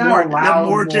she's not allowed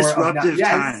more disruptive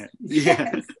yes, time.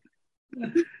 Yeah.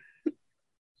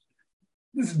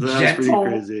 This That's pretty gentle,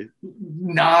 crazy.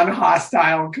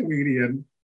 non-hostile comedian.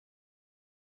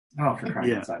 Oh, for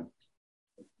crying outside.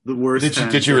 The worst.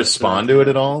 Did you respond to it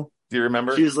at all? Do you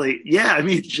remember? She was like, yeah, I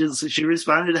mean, she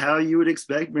responded how you would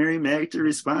expect Mary Mac to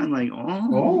respond. Like,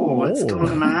 what's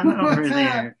going on over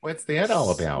there? What's that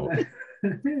all about?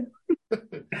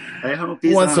 I hope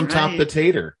he's want some right. top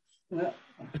potato. Oh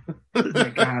my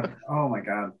God. Oh my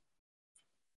God.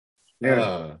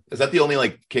 Is that the only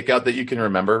like kick out that you can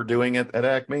remember doing at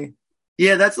Acme?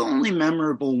 Yeah, that's the only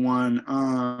memorable one.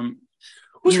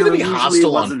 Who's going to be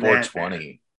hostile on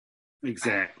 420?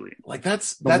 Exactly. Like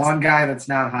that's one guy that's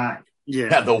not high.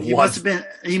 Yeah, he must have been.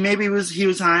 He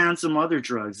was high on some other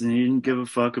drugs and he didn't give a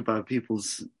fuck about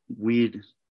people's weed.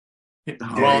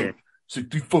 Wrong. So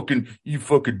you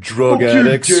fucking drug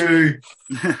addicts. I'm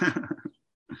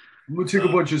gonna take a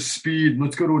bunch of speed.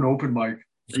 Let's go to an open mic.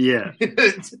 Yeah,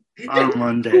 on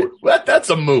Monday. That's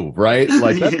a move, right?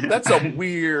 Like that's a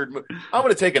weird move. I'm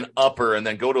going to take an upper and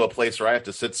then go to a place where I have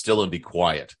to sit still and be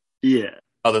quiet. Yeah.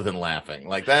 Other than laughing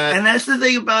like that. And that's the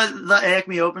thing about the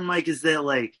Acme open mic is that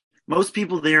like most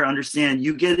people there understand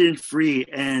you get in free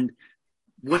and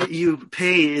what you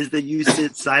pay is that you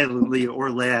sit silently or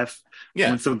laugh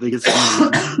when something is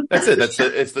funny. That's it.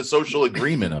 It's the social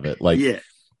agreement of it. Like,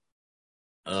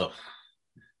 oh.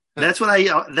 That's what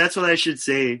I should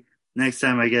say next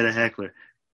time I get a heckler.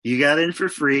 You got in for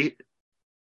free.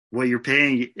 What you're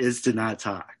paying is to not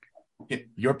talk.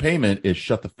 Your payment is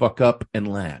shut the fuck up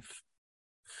and laugh.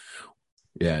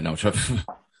 Yeah, no.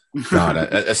 God,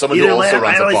 as someone who also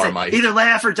runs a bar mic. Either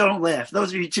laugh or don't laugh.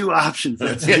 Those are your two options.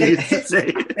 That's what you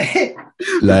say.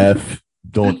 Laugh,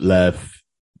 don't laugh.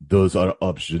 Those are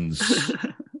options.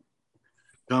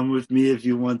 Come with me if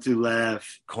you want to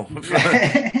laugh.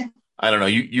 I don't know.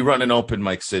 You run an open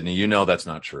mic, Sidney. You know that's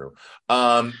not true.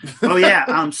 Oh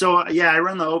yeah. So yeah, I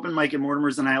run the open mic at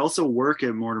Mortimer's, and I also work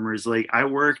at Mortimer's. Like I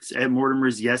worked at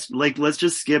Mortimer's. Like let's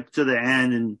just skip to the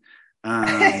end,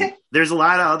 and there's a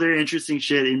lot of other interesting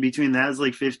shit in between. That was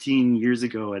like 15 years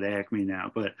ago at Acme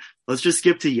now, but let's just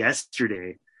skip to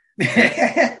yesterday.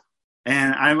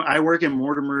 And I work at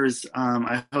Mortimer's.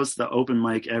 I host the open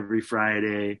mic every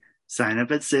Friday. Sign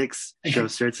up at 6. Show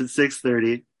starts at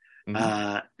 6:30.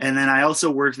 Mm-hmm. And then I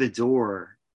also work the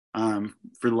door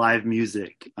for live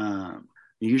music.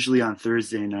 Usually on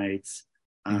Thursday nights,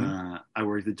 I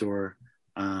work the door,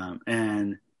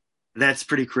 and that's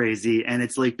pretty crazy. And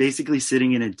it's like basically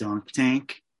sitting in a dunk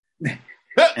tank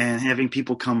and having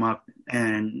people come up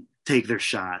and take their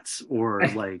shots or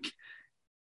like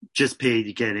just pay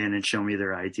to get in and show me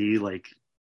their ID, like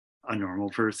a normal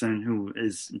person who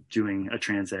is doing a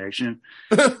transaction.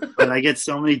 But I get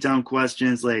so many dumb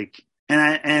questions, like,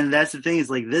 and that's the thing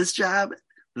is like this job,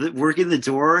 working the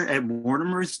door at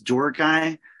Mortimer's, door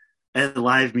guy at a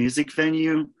live music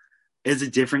venue is a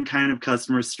different kind of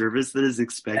customer service that is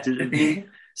expected of me.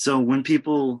 So when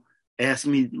people ask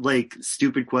me like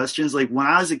stupid questions, like when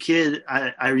I was a kid,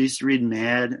 I used to read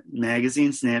Mad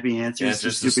magazine, Snappy Answers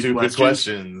to stupid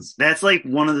questions. That's like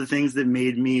one of the things that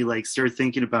made me like start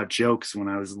thinking about jokes when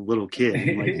I was a little kid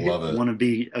and like want to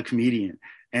be a comedian.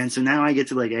 And so now I get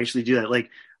to like actually do that. Like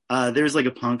there's like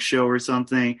a punk show or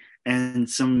something and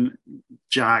some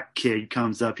jock kid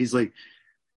comes up. He's like,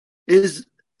 is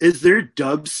there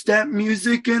dubstep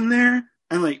music in there?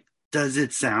 I'm like, does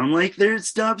it sound like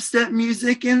there's dubstep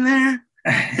music in there?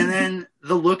 And then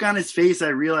the look on his face, I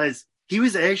realized he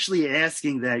was actually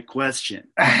asking that question.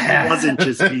 He wasn't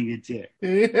just being a dick.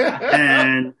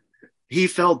 And he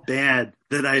felt bad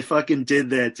that I fucking did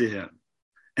that to him.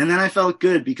 And then I felt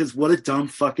good because what a dumb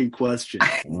fucking question.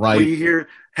 Right. When you hear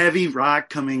heavy rock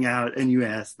coming out and you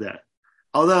ask that.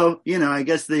 Although, you know, I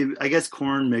guess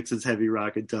Korn mixes heavy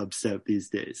rock and dubstep these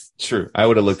days. True. I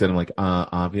would have looked at him like,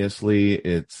 obviously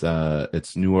it's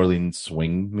New Orleans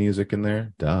swing music in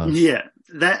there. Duh. Yeah.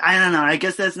 That, I don't know. I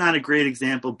guess that's not a great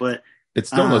example, but it's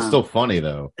still funny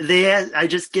though. I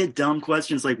just get dumb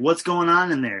questions like, what's going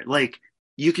on in there? Like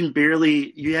you're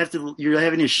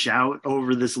having to shout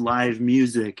over this live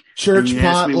music. Church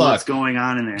potluck. What's going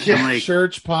on in there? Yeah, I'm like,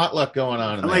 church potluck going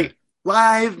on in there. Like,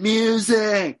 live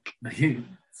music.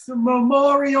 It's a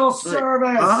memorial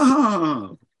service.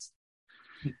 Oh.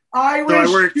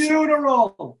 Irish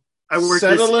funeral. I worked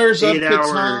Settlers of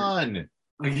Catan.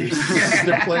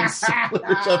 They're playing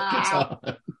Settlers of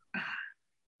Catan.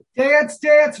 Dance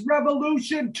Dance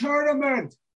Revolution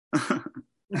Tournament.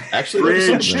 Actually,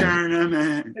 Bridge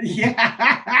tournament.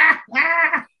 Yeah.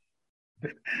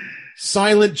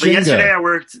 Silent But yesterday Jenga. I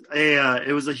worked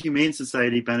it was a Humane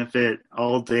Society benefit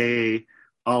all day,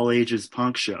 all ages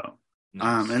punk show.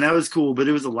 Nice. And that was cool, but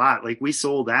it was a lot. Like, we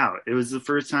sold out. It was the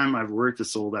first time I've worked a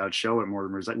sold out show at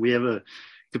Mortimer's. Like, we have a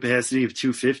capacity of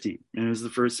 250, and it was the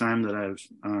first time that I've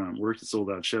worked a sold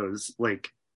out show. It was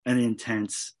like an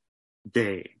intense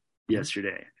day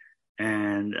yesterday.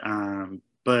 And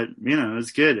but you know, it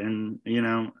was good. And you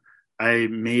know, I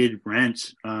made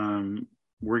rent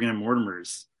working at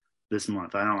Mortimer's this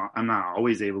month. I'm not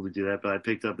always able to do that, but I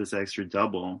picked up this extra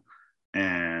double,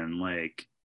 and like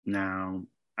now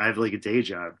I have like a day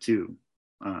job too.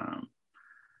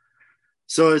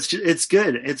 So it's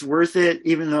good. It's worth it,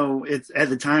 even though it's at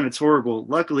the time it's horrible.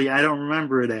 Luckily, I don't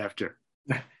remember it after.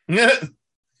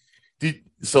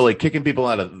 So like kicking people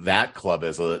out of that club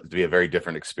is to be a very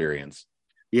different experience.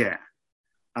 Yeah.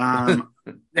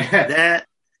 That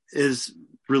is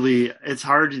really, it's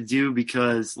hard to do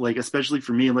because like, especially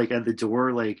for me, like at the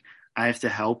door, like I have to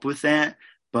help with that.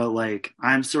 But like,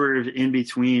 I'm sort of in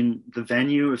between the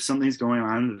venue. If something's going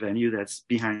on in the venue that's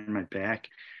behind my back,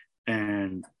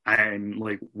 and I'm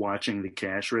like watching the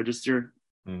cash register.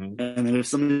 Mm-hmm. And then if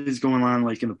something's going on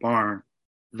like in the bar,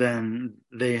 then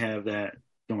they have that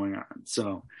going on.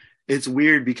 So it's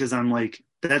weird because I'm like,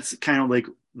 that's kind of like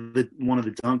one of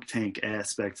the dunk tank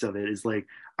aspects of it is like,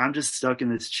 I'm just stuck in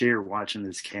this chair watching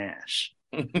this cash.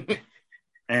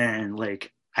 And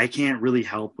like, I can't really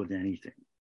help with anything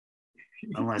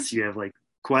unless you have like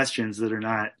questions that are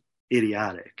not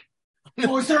idiotic.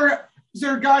 Oh, is there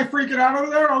a guy freaking out over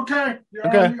there? Okay. Yeah,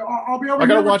 okay. I'll be over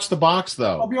here. I gotta watch the box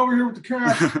though. I'll be over here with the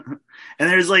cash. And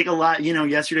there's like a lot, you know,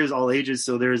 yesterday was all ages.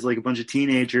 So there's like a bunch of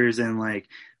teenagers and like,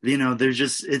 you know, there's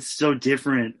just, it's so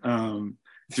different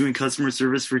doing customer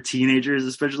service for teenagers,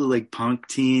 especially like punk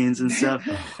teens and stuff.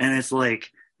 And it's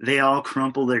like, they all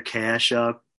crumple their cash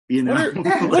up. You know,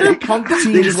 what are punk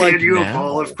teens they just like hand you now? a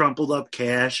ball of crumpled up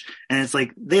cash, and it's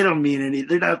like they don't mean any.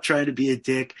 They're not trying to be a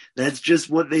dick. That's just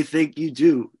what they think you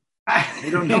do. They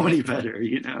don't know any better,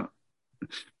 you know.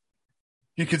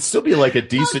 You could still be like a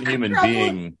decent human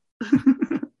being.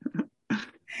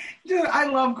 Dude, I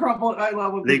love crumple. I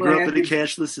love when they grew up in a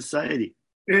cashless society.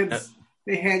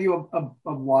 They hand you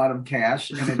a wad of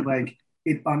cash, and it like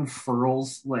it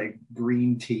unfurls like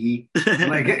green tea.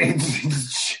 Like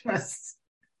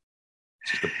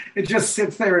it just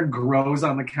sits there and grows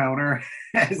on the counter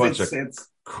as it sits.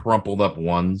 Crumpled up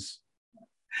ones.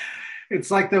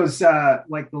 It's like those,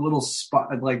 like the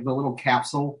little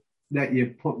capsule that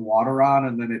you put water on,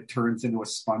 and then it turns into a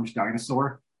sponge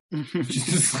dinosaur.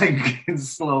 Just like it's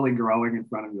slowly growing in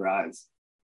front of your eyes.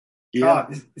 Yeah,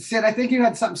 Sid, I think you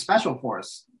had something special for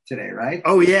us today, right?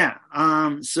 Oh yeah.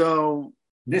 So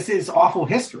this is awful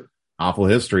history. Awful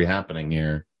history happening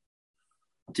here.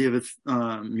 Do you have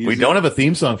a music? We don't have a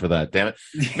theme song for that, damn it.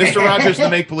 Mr. Rogers, the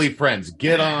Make Believe Friends,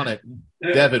 get on it.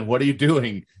 Devin, what are you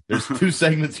doing? There's 2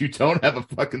 segments you don't have a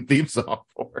fucking theme song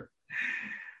for.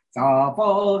 It's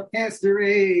awful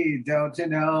history. Don't you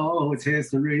know it's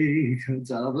history?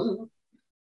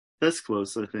 That's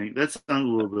close, I think. That sounds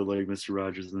a little bit like Mr.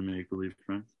 Rogers and the Make Believe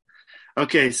Friends.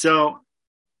 Okay, so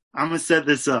I'm going to set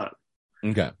this up.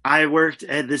 Okay. I worked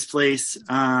at this place.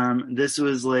 This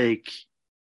was like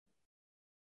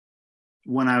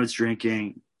when I was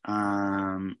drinking,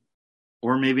 or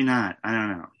maybe not. I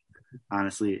don't know.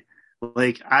 Honestly,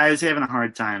 like I was having a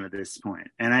hard time at this point,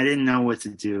 and I didn't know what to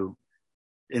do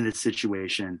in this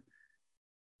situation.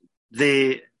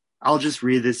 I'll just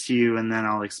read this to you, and then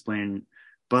I'll explain.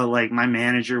 But like my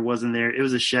manager wasn't there. It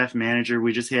was a chef manager.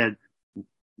 We just had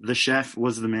the chef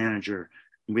was the manager.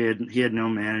 He had no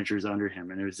managers under him,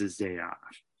 and it was his day off.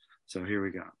 So here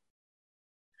we go.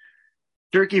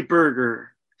 Turkey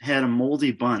burger had a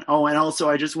moldy bun. Oh, and also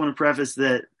I just want to preface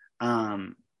that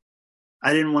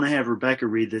I didn't want to have Rebecca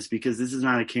read this because this is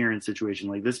not a Karen situation.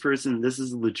 Like this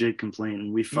is a legit complaint,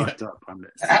 and we fucked up on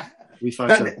this. We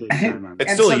fucked up big time on this.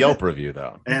 It's still a Yelp review,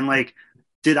 though. And like,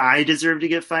 did I deserve to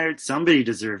get fired? Somebody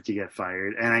deserved to get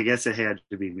fired, and I guess it had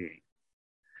to be me.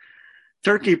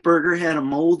 Turkey burger had a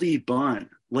moldy bun,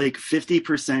 like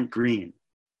 50% green.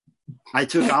 I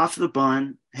took off the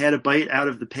bun, had a bite out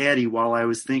of the patty while I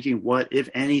was thinking what, if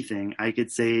anything, I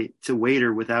could say to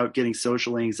waiter without getting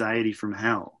social anxiety from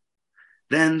hell.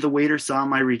 Then the waiter saw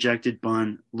my rejected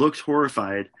bun, looked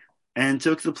horrified, and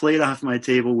took the plate off my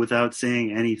table without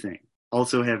saying anything,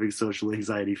 also having social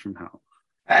anxiety from hell.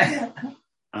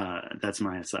 That's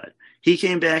my aside. He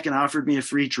came back and offered me a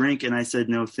free drink, and I said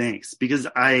no thanks because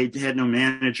I had no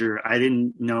manager. I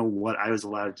didn't know what I was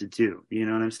allowed to do. You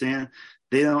know what I'm saying?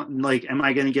 They don't like, am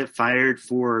I going to get fired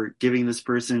for giving this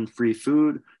person free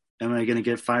food? Am I going to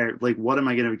get fired? Like, what am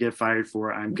I going to get fired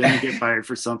for? I'm going to get fired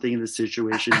for something in this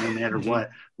situation, no matter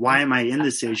what. Why am I in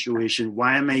this situation?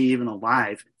 Why am I even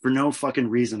alive? For no fucking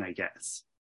reason, I guess.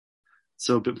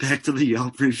 So, but back to the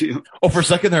Yelp review. Oh, for a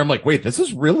second there, I'm like, wait, this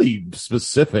is really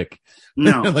specific.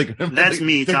 No, like that's like,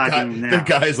 me talking now. The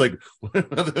guy's like,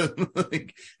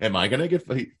 like, am I going to get,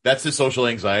 that's his social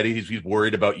anxiety. He's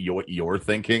worried about what you're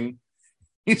thinking.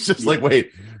 He's just like,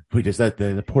 wait, is that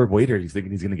the poor waiter? He's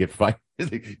thinking he's going to get fired.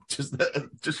 just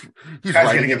he's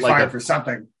writing it like for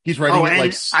something. He's writing it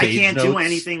like stage I can't notes. do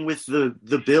anything with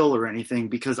the bill or anything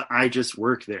because I just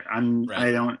work there. I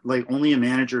don't like, only a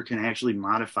manager can actually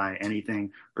modify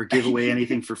anything or give away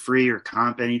anything for free or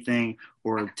comp anything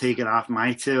or take it off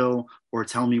my till or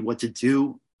tell me what to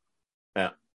do. Yeah.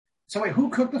 So wait,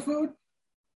 who cooked the food?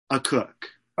 A cook.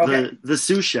 Okay. The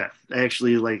sous chef,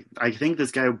 actually, like, I think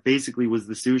this guy basically was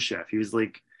the sous chef. He was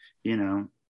like, you know.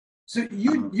 So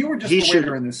you were just the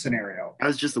waiter in this scenario. I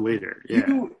was just the waiter, yeah.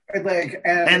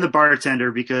 And the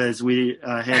bartender because we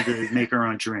had to make our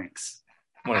own drinks.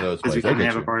 One of those because we places.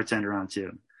 couldn't have a bartender on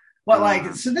too.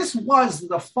 But so this was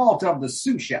the fault of the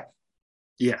sous chef.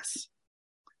 Yes,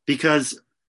 because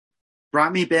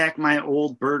brought me back my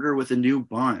old burger with a new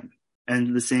bun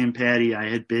and the same patty I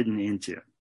had bitten into.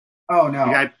 Oh, no.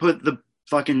 Like I put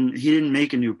he didn't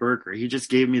make a new burger. He just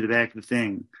gave me the back of the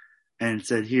thing and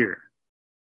said, here.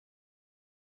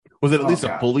 Was it at least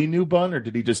a fully new bun or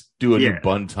did he just do a new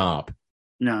bun top?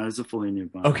 No, it was a fully new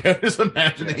bun. Okay, just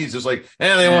imagine he's just like,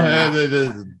 they won't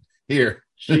have here.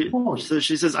 So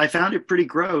she says, I found it pretty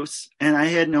gross and I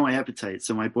had no appetite.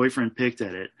 So my boyfriend picked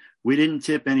at it. We didn't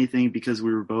tip anything because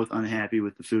we were both unhappy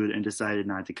with the food and decided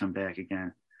not to come back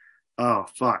again. Oh,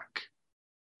 fuck.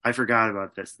 I forgot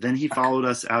about this. Then he followed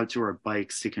us out to our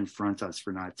bikes to confront us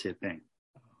for not tipping.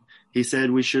 He said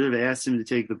we should have asked him to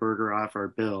take the burger off our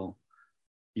bill.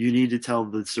 You need to tell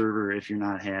the server if you're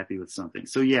not happy with something.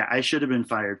 So yeah, I should have been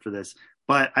fired for this,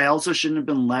 but I also shouldn't have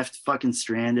been left fucking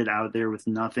stranded out there with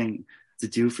nothing to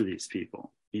do for these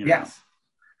people. You know? Yes.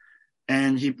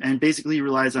 And basically he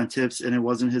relies on tips and it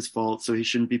wasn't his fault, so he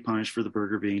shouldn't be punished for the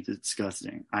burger being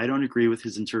disgusting. I don't agree with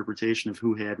his interpretation of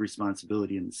who had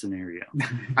responsibility in the scenario.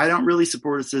 I don't really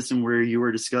support a system where you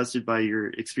are disgusted by your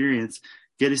experience,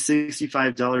 get a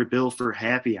 $65 bill for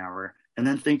happy hour, and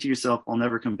then think to yourself, I'll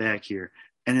never come back here.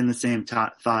 And in the same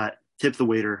thought, tip the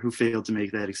waiter who failed to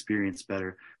make that experience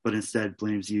better, but instead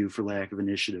blames you for lack of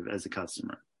initiative as a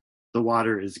customer. The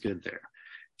water is good there.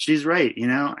 She's right, you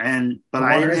know, but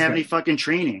I didn't have any fucking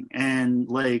training and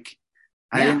I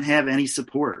didn't have any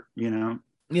support, you know?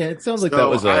 Yeah. It sounds like that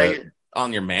was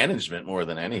on your management more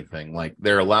than anything. Like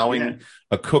they're allowing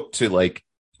a cook to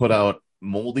put out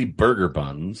moldy burger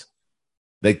buns.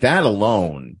 Like that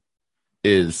alone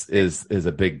is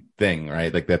a big thing,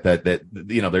 right? Like that,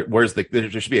 you know,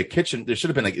 there should be a kitchen. There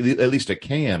should have been at least a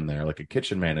KM there, like a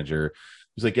kitchen manager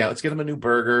who's like, yeah, let's get him a new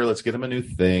burger. Let's get him a new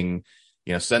thing.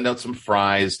 You know, send out some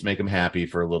fries to make them happy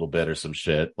for a little bit or some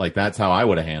shit. Like that's how I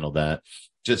would have handled that.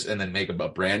 And then make a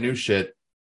brand new shit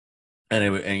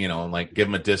and give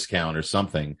them a discount or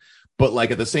something. But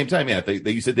at the same time,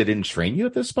 you said they didn't train you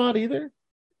at this spot either.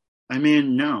 I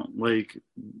mean, no,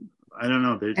 I don't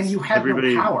know. And you have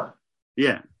no power.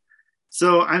 Yeah.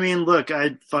 So, I mean, look,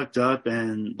 I fucked up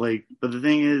and but the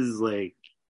thing is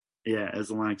yeah, it was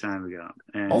a long time ago.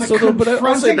 And also, but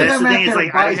I'll say that's the thing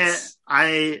is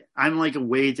I'm a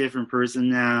way different person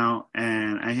now,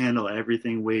 and I handle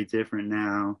everything way different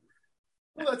now.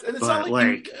 Well, it's but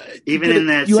not even in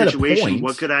that situation,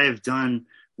 what could I have done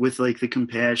with the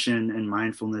compassion and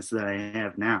mindfulness that I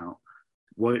have now?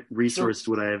 What resource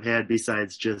would I have had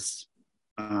besides just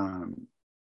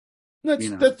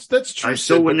that's true. I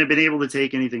still wouldn't have been able to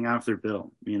take anything off their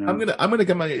bill. You know, I'm gonna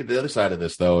get the other side of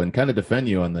this though, and kind of defend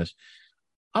you on this.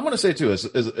 I'm gonna say too,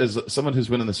 as someone who's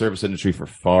been in the service industry for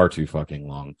far too fucking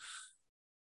long,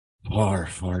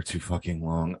 far too fucking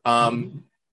long.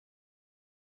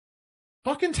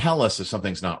 Fucking tell us if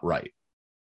something's not right.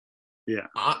 Yeah,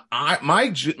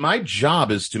 my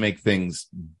job is to make things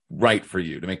right for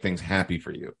you, to make things happy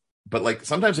for you. But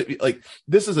sometimes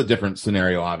this is a different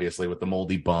scenario, obviously, with the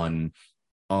moldy bun,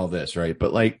 all this, right?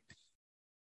 But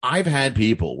I've had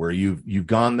people where you've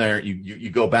gone there, you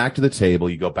go back to the table,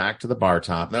 you go back to the bar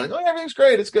top, and they're like, oh, everything's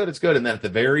great, it's good. And then at the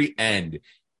very end,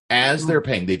 as they're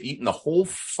paying, they've eaten the whole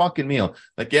fucking meal.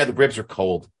 Yeah, the ribs are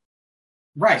cold.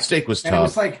 Right. The steak was tough. And it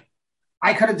was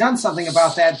I could have done something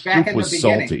about that back in the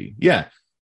beginning. Salty. Yeah.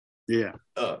 Yeah.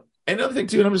 Another thing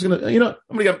too, and I'm just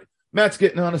gonna get Matt's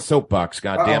getting on a soapbox.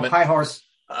 God damn it! High horse.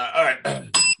 All right,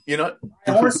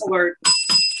 Horse alert.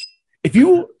 If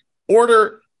you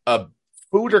order a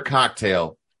food or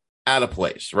cocktail at a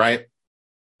place, right,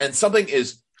 and something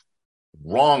is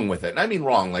wrong with it, and I mean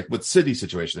wrong, like with Sidney's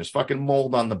situation, there's fucking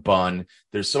mold on the bun,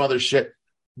 there's some other shit,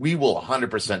 we will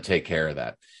 100% take care of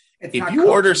that. If you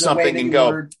order something and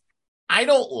go, I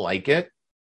don't like it,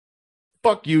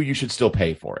 fuck you, you should still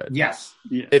pay for it. Yes.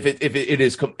 Yeah. If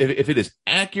it is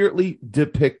accurately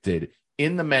depicted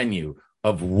in the menu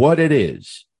of what it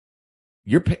is,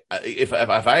 you're if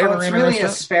I ever it's really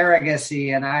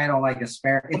asparagus-y, and I don't like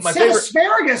asparagus. It said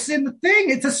asparagus in the thing.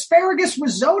 It's asparagus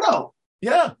risotto.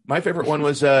 Yeah, my favorite one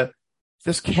was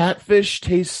this catfish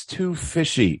tastes too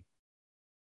fishy.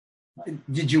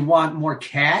 Did you want more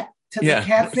cat to the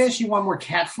catfish? You want more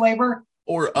cat flavor?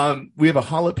 Or we have a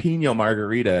jalapeno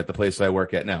margarita at the place I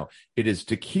work at now. It is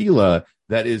tequila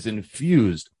that is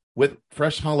infused with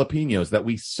fresh jalapenos that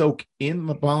we soak in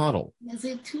the bottle. Is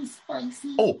it too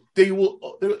spicy? Oh, they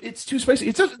will. It's too spicy.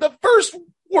 It's the first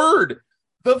word.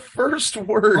 The first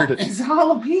word is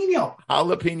jalapeno.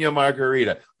 Jalapeno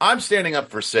margarita. I'm standing up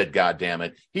for Sid,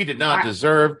 goddammit. He did not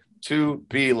deserve to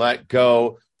be let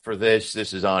go for this.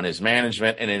 This is on his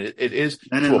management, and it is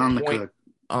and to on a point. The cook.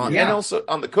 And also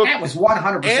on the cook. That was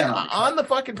 100% and on the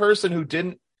fucking person who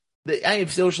didn't. I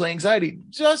have social anxiety.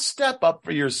 Just step up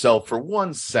for yourself for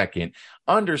 1 second.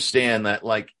 Understand that,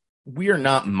 like, we are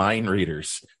not mind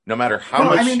readers, no matter how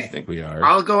much you think we are.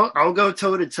 I'll go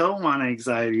toe to toe on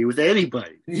anxiety with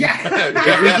anybody.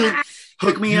 Yeah.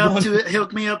 Hook me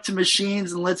up to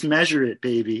machines and let's measure it,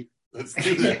 baby. Let's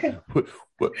do that.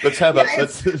 Let's have a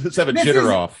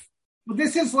jitter off.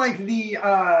 This is like the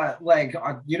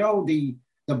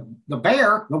the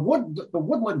bear, the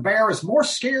woodland bear is more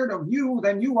scared of you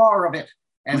than you are of it.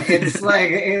 And it's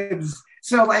like, it's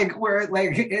so like where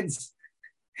like it's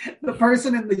the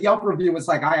person in the Yelp review was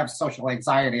like, I have social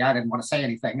anxiety. I didn't want to say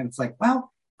anything. And it's like,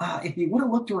 well, if you would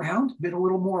have looked around, been a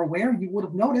little more aware, you would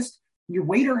have noticed your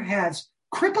waiter has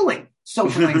crippling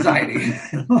social anxiety.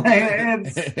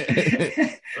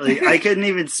 I couldn't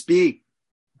even speak.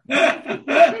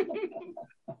 I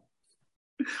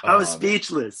was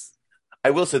speechless. I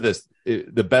will say this: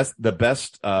 the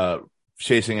best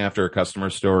chasing after a customer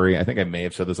story. I think I may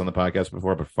have said this on the podcast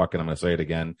before, but fucking, I'm going to say it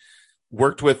again.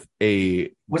 Worked with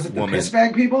a was it the woman. piss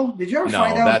bag people? Did you ever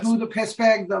find out who the piss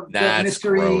bag, the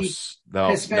mystery piss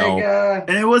bag?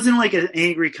 And it wasn't like an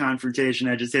angry confrontation.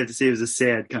 I just had to say it was a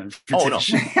sad confrontation. Oh no,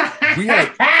 we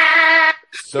had.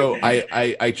 So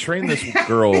I trained this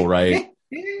girl, right?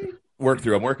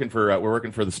 We're working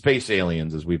for the space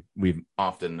aliens, as we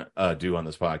often do on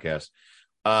this podcast.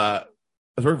 I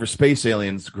was working for Space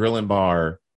Aliens Grill and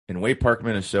Bar in Way Park,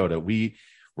 Minnesota. We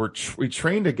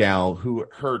trained a gal who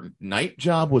her night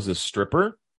job was a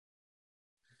stripper.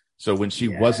 So when she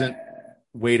wasn't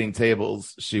waiting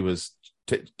tables, she was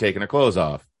taking her clothes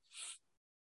off.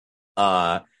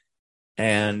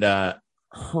 And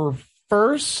her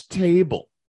first table,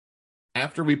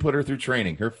 after we put her through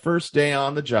training, her first day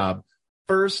on the job,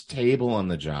 first table on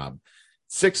the job,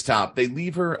 6 top, they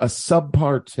leave her a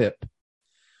subpar tip.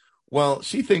 Well,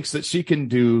 she thinks that she can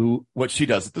do what she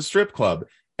does at the strip club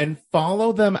and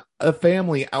follow a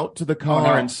family out to the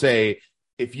car and say,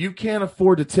 if you can't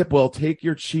afford to tip well, take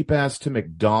your cheap ass to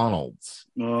McDonald's.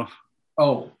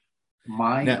 Oh,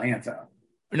 my Lanta.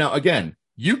 Now, again,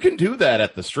 you can do that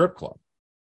at the strip club.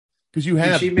 Because you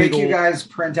have. Did she make you guys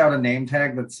print out a name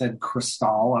tag that said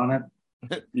Cristal on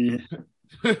it?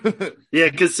 Yeah,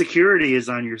 because security is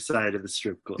on your side of the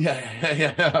strip club.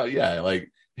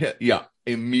 Yeah,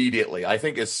 immediately. I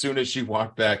think as soon as she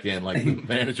walked back in, like the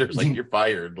manager's like, "You're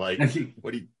fired." Like,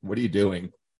 what are you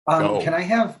doing? Can I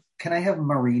have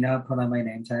Marina put on my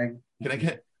name tag? Can I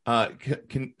get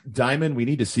can Diamond? We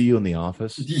need to see you in the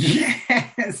office.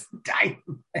 Yes,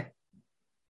 Diamond.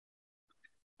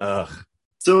 Ugh.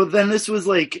 So then this was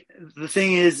like, the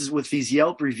thing is with these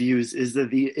Yelp reviews is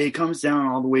that it comes down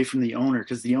all the way from the owner,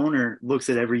 because the owner looks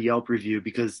at every Yelp review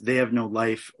because they have no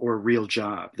life or real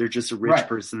job. They're just a rich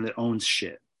person that owns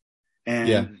shit.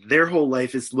 And their whole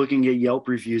life is looking at Yelp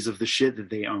reviews of the shit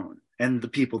that they own and the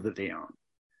people that they own.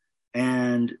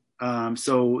 And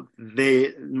so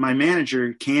my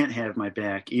manager can't have my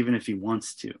back even if he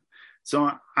wants to.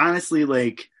 So honestly,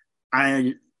 like,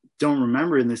 I don't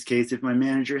remember in this case if my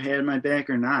manager had my back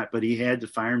or not, but he had to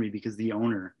fire me because the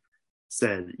owner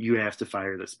said, you have to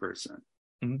fire this person.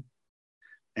 Mm-hmm.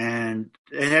 And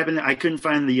it happened. I couldn't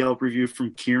find the Yelp review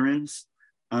from Kieran's,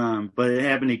 but it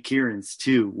happened at Kieran's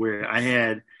too, where I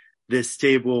had this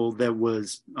table that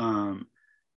was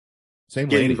Same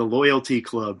getting lady. the loyalty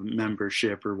club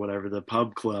membership or whatever, the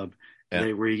pub club,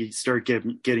 where you start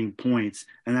getting points.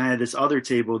 And I had this other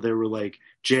table, there were like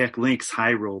Jack Link's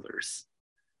high rollers.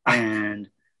 And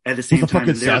at the same time,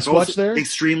 they're both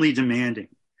extremely demanding.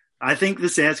 I think the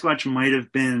Sasquatch might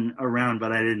have been around,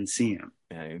 but I didn't see him.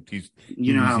 Yeah,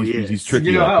 how he is. He's tricky.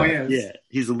 You know how he is. Yeah,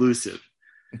 he's elusive.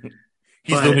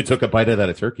 He's the one who took a bite out of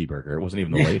that turkey burger. It wasn't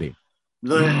even the lady.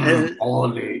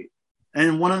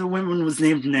 And one of the women was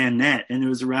named Nanette, and it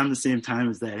was around the same time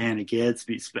as that Hannah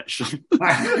Gadsby special.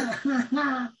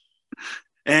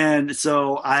 And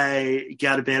so I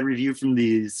got a bad review from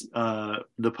the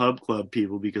pub club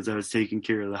people because I was taking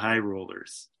care of the high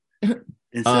rollers instead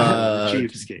of the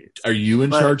cheapskates. Are you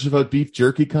in charge of a beef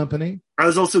jerky company? I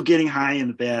was also getting high in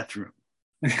the bathroom.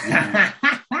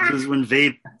 It was when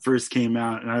vape first came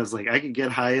out, and I was like, I could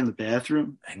get high in the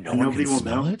bathroom, and nobody will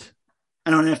know it.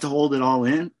 I don't have to hold it all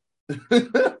in.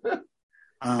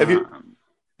 Have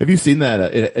you seen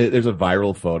that? There's a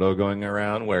viral photo going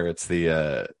around where it's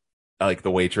the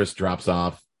waitress drops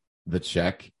off the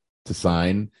check to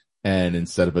sign, and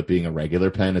instead of it being a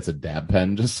regular pen, it's a dab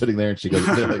pen just sitting there, and she goes,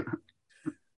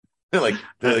 they're like,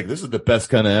 this is the best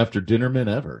kind of after dinner mint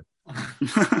ever.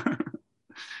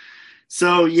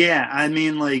 So yeah, I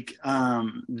mean, like,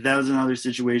 that was another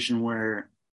situation where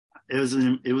it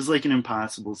was like an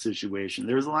impossible situation.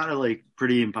 There was a lot of like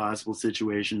pretty impossible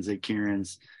situations at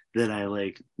Kieran's that I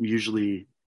like usually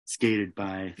skated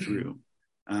by through.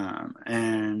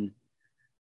 And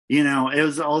you know, it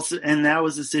was also, and that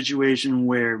was a situation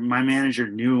where my manager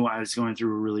knew I was going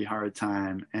through a really hard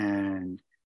time, and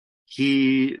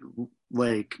he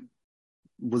like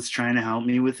was trying to help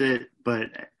me with it.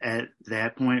 But at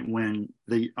that point, when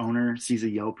the owner sees a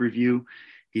Yelp review,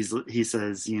 he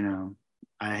says, you know,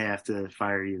 I have to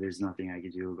fire you. There's nothing I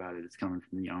can do about it. It's coming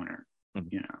from the owner,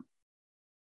 you know?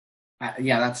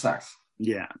 Yeah, that sucks.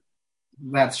 Yeah.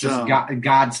 That's just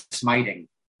God smiting.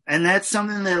 And that's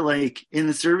something that like in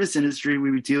the service industry, we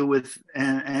would deal with.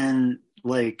 And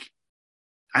like,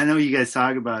 I know you guys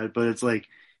talk about it, but it's like,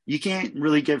 you can't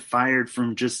really get fired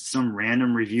from just some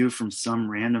random review from some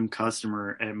random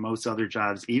customer at most other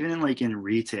jobs, even in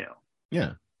retail.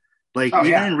 Yeah. Like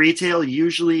in retail,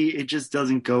 usually it just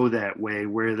doesn't go that way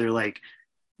where they're like,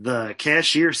 the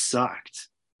cashier sucked.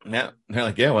 Yeah. They're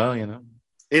like, yeah, well, you know,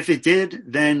 if it did,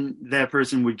 then that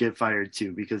person would get fired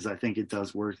too, because I think it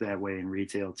does work that way in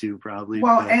retail too, probably.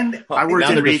 Well, and I worked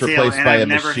in retail and I've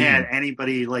never had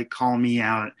anybody like call me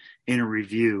out in a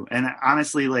review. And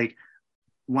honestly, like,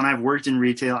 when I've worked in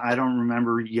retail, I don't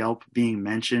remember Yelp being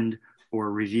mentioned or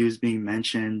reviews being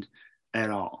mentioned at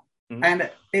all. And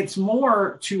it's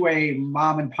more to a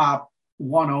mom and pop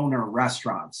one owner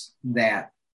restaurants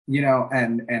that, you know,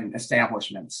 and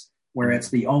establishments where it's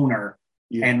the owner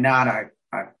and not a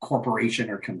corporation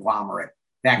or conglomerate.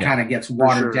 That kind of gets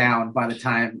watered down by the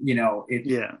time, you know, if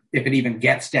it even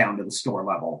gets down to the store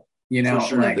level. You know,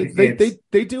 like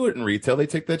they do it in retail. They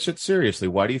take that shit seriously.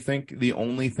 Why do you think the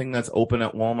only thing that's open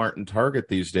at Walmart and Target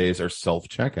these days are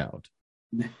self-checkout?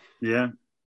 Yeah.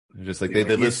 They're just like, they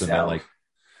listen.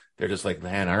 They're just like,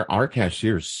 man, our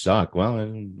cashiers suck. Well, I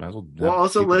might as well. Well,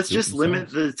 also let's just limit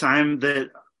the time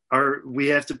that we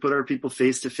have to put our people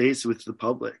face to face with the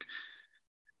public,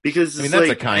 because I mean, that's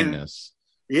a kindness.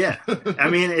 Yeah. I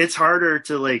mean, it's harder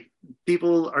to like,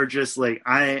 people are just like,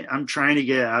 I'm trying to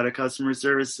get out of customer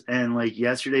service. And like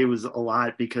yesterday was a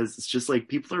lot because it's just like,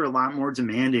 people are a lot more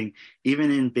demanding,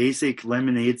 even in basic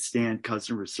lemonade stand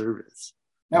customer service.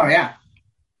 Oh yeah.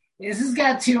 This has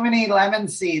got too many lemon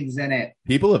seeds in it.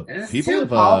 People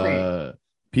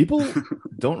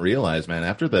don't realize, man,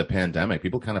 after the pandemic,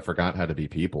 people kind of forgot how to be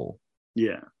people.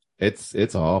 Yeah.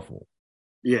 It's awful.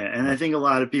 Yeah, and I think a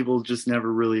lot of people just never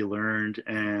really learned,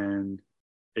 and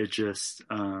it just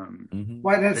well,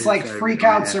 it's like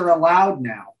freakouts are allowed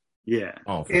now. Yeah.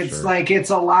 Oh, it's like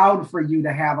it's allowed for you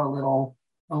to have a little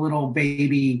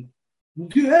baby in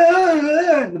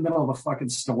the middle of a fucking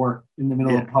store, in the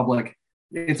middle of public.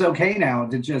 It's okay now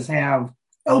to just have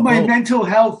mental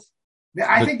health.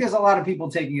 I think there's a lot of people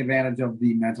taking advantage of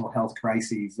the mental health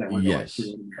crises that we're going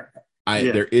through in America.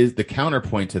 There is the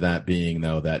counterpoint to that being,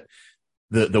 though, that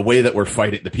the way that we're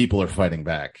fighting, the people are fighting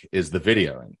back, is the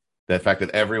videoing. The fact that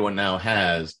everyone now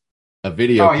has a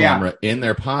video camera in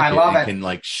their pocket and can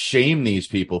like shame these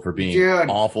people for being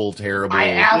awful, terrible.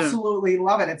 I absolutely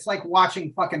love it. It's like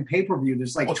watching fucking pay-per-view.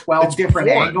 There's like 12 different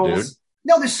angles. Dude.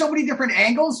 No, there's so many different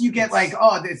angles. You get like,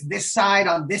 there's this side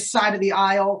on this side of the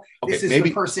aisle. Okay, this is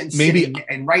the person sitting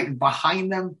and right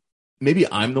behind them.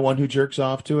 Maybe I'm the one who jerks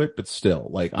off to it, but still,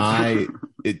 like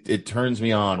it turns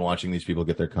me on watching these people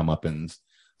get their comeuppance.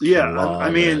 Yeah, I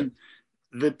mean,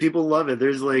 The people love it.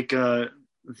 There's like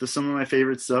some of my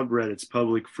favorite subreddits,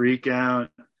 Public Freakout.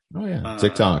 Oh yeah,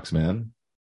 TikToks, man.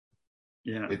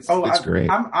 Yeah, it's I'm great.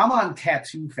 I'm on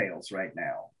tattoo fails right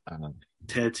now.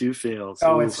 Tattoo fails.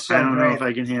 Oh, Ooh, it's so I don't know great. if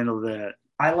I can handle that.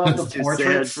 I love the It's too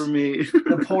portraits. sad for me.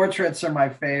 The portraits are my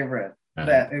favorite.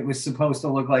 That it was supposed to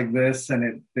look like this,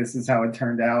 and this is how it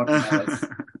turned out.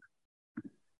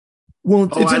 Well,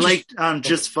 I like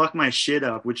just fuck my shit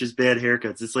up, which is bad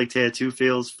haircuts. It's like tattoo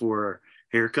fails for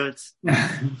haircuts.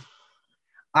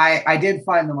 I did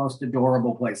find the most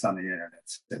adorable place on the internet.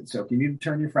 So if you need to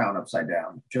turn your frown upside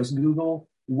down, just Google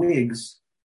wigs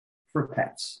for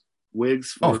pets.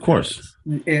 Wigs for of course.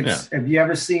 It's Have you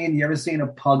ever seen a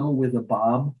puggle with a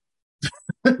bob?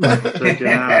 Check it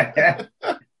out.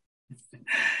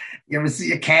 You ever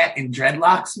see a cat in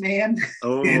dreadlocks, man?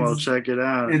 Oh, I'll check it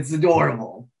out. It's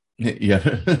adorable. Yeah.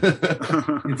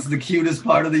 It's the cutest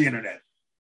part of the internet.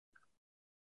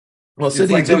 Well, It's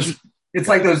Sidney, it's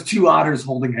like those two otters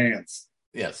holding hands.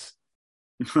 yes.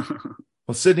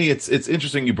 Well, Sidney, it's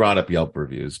interesting you brought up Yelp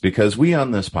reviews, because we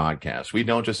on this podcast, we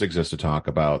don't just exist to talk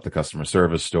about the customer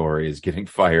service stories, getting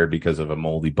fired because of a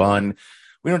moldy bun.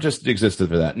 We don't just exist for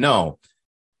that. No,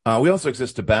 we also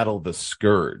exist to battle the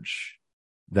scourge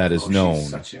that is known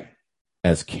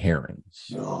as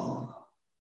Karens. Oh.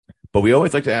 But we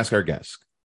always like to ask our guests,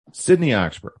 Sidney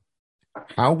Oxborough,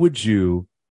 how would you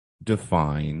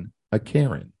define a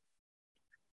Karen?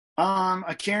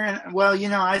 A Karen, well,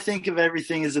 I think of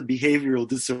everything as a behavioral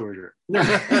disorder.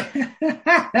 Fair.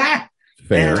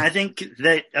 And I think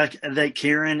that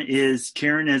Karenism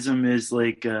is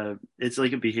like it's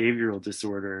like a behavioral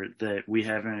disorder that we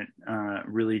haven't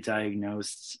really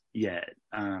diagnosed yet,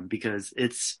 because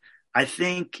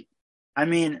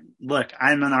look,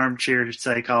 I'm an armchair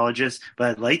psychologist,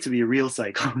 but I'd like to be a real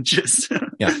psychologist.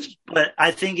 Yeah. But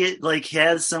I think it like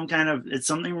has some kind of, it's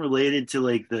something related to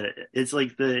like it's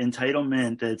like the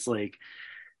entitlement that's like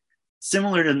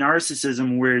similar to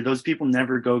narcissism, where those people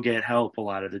never go get help a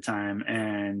lot of the time.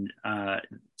 And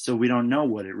so we don't know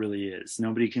what it really is.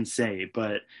 Nobody can say,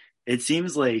 but it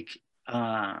seems like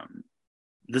the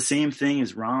same thing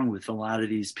is wrong with a lot of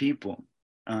these people.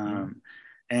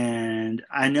 And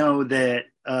I know that,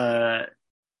 I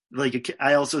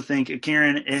also think a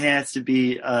Karen, it has to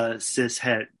be a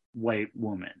cis-het white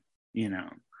woman,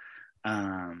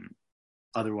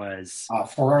 otherwise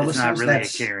for our it's listeners, not really a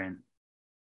that's Karen.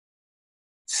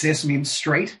 Cis means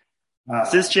straight.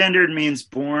 Cisgendered means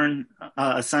born,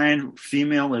 assigned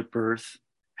female at birth,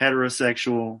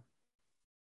 heterosexual,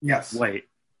 yes, white.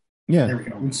 Yeah, there we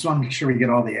go. We just want to make sure we get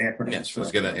all the acronyms. yes,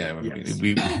 right.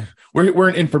 Yes. We're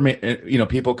an information.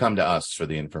 People come to us for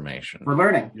the information. We're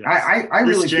learning. Yes. I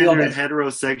really feel that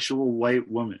heterosexual white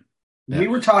woman. we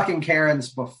were talking Karens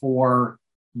before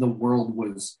the world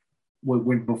was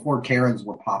before Karens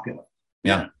were popular.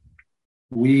 Yeah.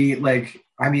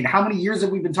 How many years have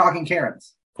we been talking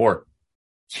Karens? 4.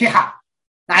 Yeah.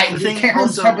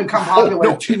 Karens have become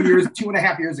popular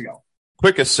 2.5 years ago.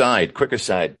 Quick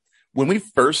aside. When we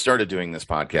first started doing this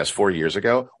podcast 4 years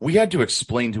ago, we had to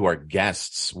explain to our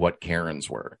guests what Karens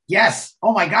were. Yes.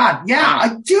 Oh my God.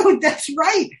 Yeah, dude, that's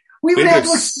right. We'd have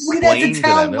to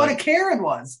tell them what a Karen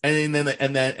was. And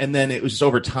then it was just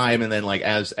over time. And then like,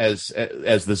 as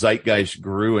the zeitgeist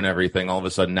grew and everything, all of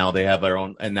a sudden now they have their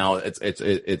own, and now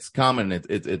it's common.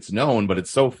 It's known, but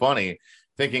it's so funny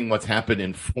thinking what's happened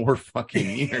in 4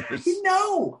 fucking years.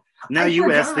 No. Now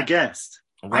you ask the guest.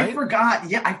 Right? I forgot.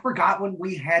 Yeah, I forgot when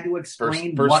we had to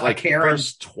explain what a Karen.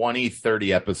 First 20,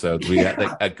 30 episodes, we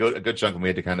had a good chunk, and we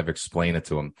had to kind of explain it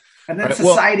to them. And then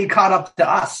society caught up to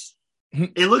us.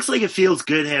 It looks like it feels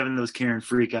good having those Karen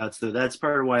freakouts, though. That's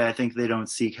part of why I think they don't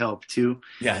seek help too.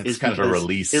 Yeah, it's kind of a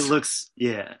release. It looks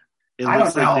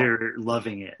like they're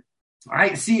loving it.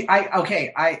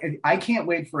 I can't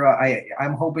wait for.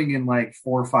 I'm hoping in like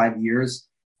 4 or 5 years,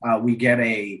 we get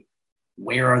a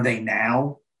 "Where Are They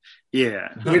Now?" Yeah,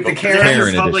 with the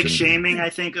Karen public shaming. I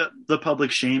think the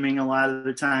public shaming a lot of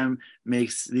the time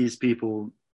makes these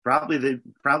people probably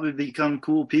become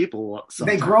cool people.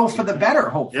 Sometimes. They grow for the better,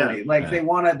 hopefully.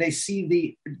 Yeah. They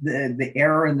see the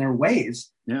error in their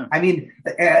ways. Yeah. I mean,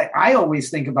 I always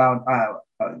think about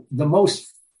the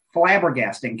most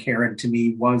flabbergasting Karen to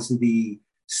me was the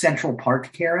Central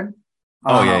Park Karen.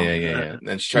 Yeah.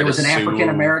 And there was an African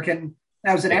American.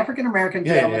 That was an African American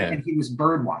gentleman, and he was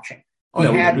bird watching.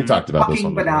 We talked about this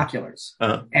one. Binoculars,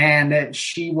 and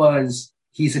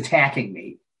he's attacking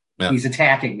me. Yeah. He's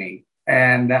attacking me.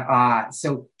 And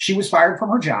so she was fired from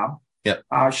her job.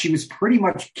 Yeah. She was pretty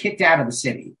much kicked out of the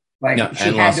city. She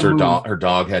and lost her dog. Her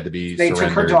dog had to be surrendered.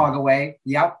 Took her dog away.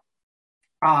 Yep.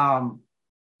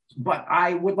 but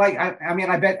I would like. I mean,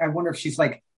 I wonder if she's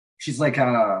like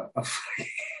a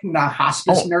not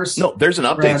hospice nurse. No, there's an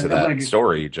update to that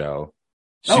story, Joe.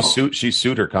 She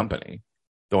sued her company,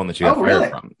 the one that she got fired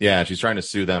from. Yeah, she's trying to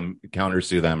sue them,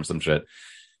 counter-sue them, some shit.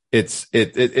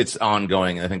 It's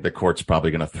ongoing. I think the court's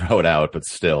probably going to throw it out, but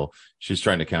still, she's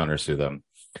trying to counter-sue them.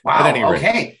 Wow. At any rate.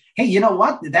 Okay. Hey, you know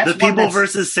what? That's the people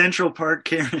versus Central Park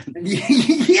Karen.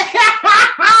 Yeah.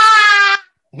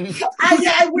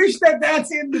 I wish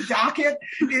that's in the docket.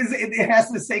 It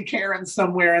has to say Karen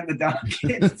somewhere in the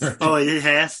docket. Oh, it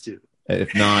has to.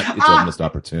 If not, it's a missed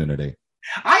opportunity.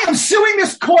 I am suing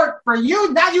this court for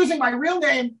you not using my real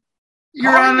name.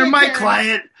 Your Honor, my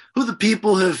client, who the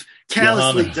people have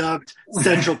callously dubbed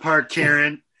Central Park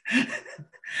Karen.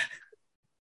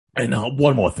 And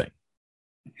one more thing.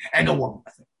 So I hope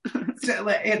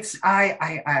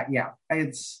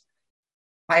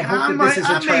that this is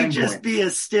a turning point. I may just be a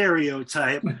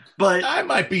stereotype, but I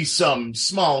might be some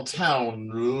small town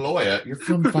lawyer. You're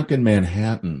from fucking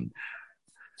Manhattan.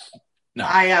 No,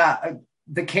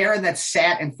 the Karen that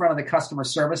sat in front of the customer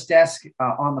service desk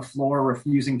on the floor,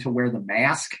 refusing to wear the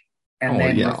mask and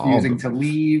refusing to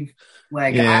leave.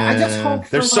 Like, I just hope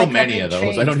there's so many of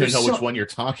those. I don't even know which one you're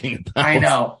talking about. I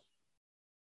know.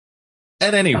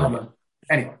 At any rate,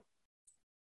 anyway,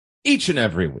 each and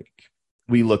every week,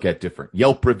 we look at different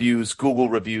Yelp reviews, Google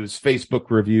reviews,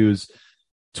 Facebook reviews,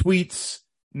 tweets,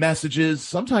 messages.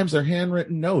 Sometimes they're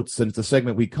handwritten notes, and it's a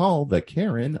segment we call the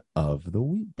Karen of the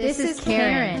Week. This is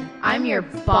Karen. I'm your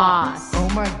boss. Oh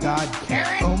my God,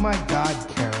 Karen. Oh my God,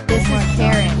 Karen. This is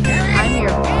Karen. I'm your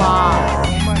boss.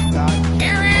 Oh my God,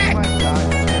 Karen. Oh my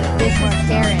God, Karen. This is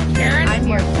Karen. Karen. I'm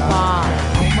your boss.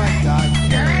 Oh my God,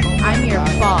 Karen. I'm your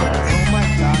boss. Oh my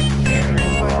God, Karen.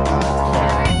 Oh my God, Karen.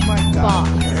 Oh my God, Boss.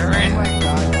 Karen. Oh my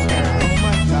God, Karen. Oh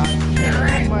my God,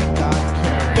 Karen. Oh my God,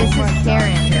 Karen. This is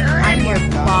Karen. I'm your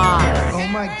boss. Oh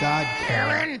my God,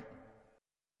 Karen.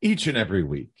 Each and every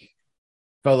week,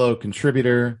 fellow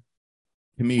contributor,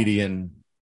 comedian,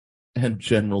 and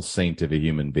general saint of a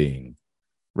human being,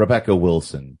 Rebecca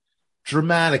Wilson,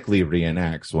 dramatically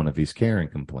reenacts one of these Karen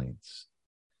complaints.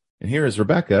 And here is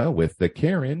Rebecca with the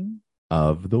Karen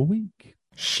of the Week.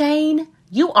 Shane,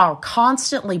 you are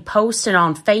constantly posting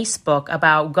on Facebook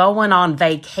about going on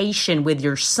vacation with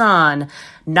your son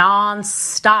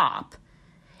non-stop.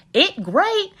 It's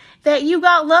great that you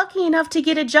got lucky enough to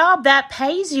get a job that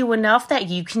pays you enough that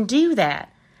you can do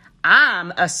that.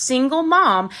 I'm a single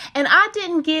mom, and I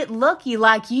didn't get lucky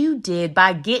like you did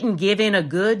by getting given a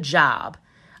good job.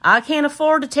 I can't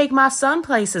afford to take my son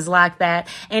places like that,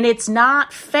 and it's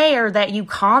not fair that you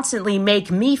constantly make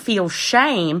me feel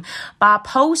shame by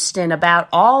posting about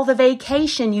all the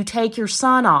vacation you take your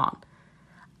son on.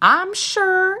 I'm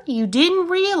sure you didn't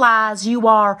realize you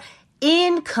are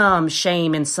income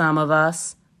shaming some of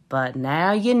us, but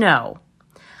now you know.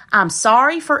 I'm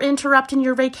sorry for interrupting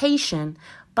your vacation,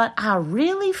 but I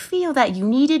really feel that you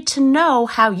needed to know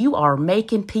how you are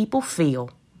making people feel.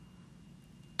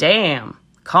 Damn.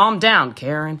 Calm down,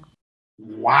 Karen.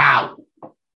 Wow.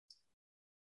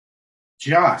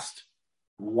 Just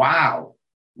wow.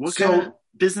 What kind of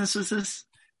business was this?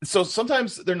 So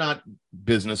sometimes they're not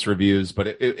business reviews, but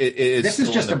it is. This is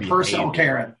just a personal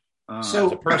Karen. It's a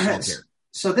personal Karen.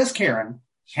 So this Karen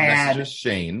had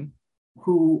Shane,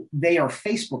 who they are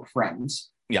Facebook friends.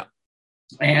 Yeah.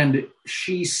 And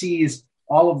she sees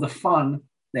all of the fun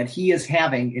that he is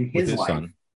having in his life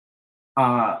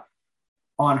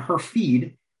on her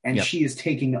feed, and she is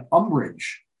taking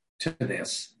umbrage to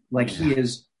this. Like he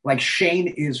is, like Shane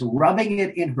is rubbing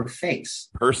it in her face.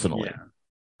 Personally.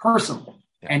 Yeah.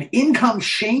 And income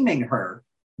shaming her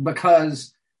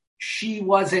because she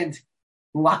wasn't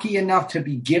lucky enough to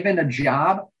be given a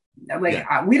job. Like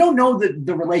we don't know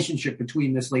the relationship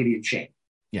between this lady and Shane.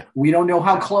 Yeah. We don't know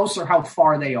how close or how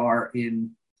far they are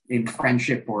in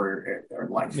friendship or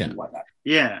life and whatnot.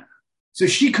 Yeah. So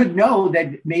she could know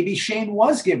that maybe Shane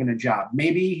was given a job.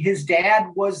 Maybe his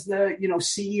dad was the,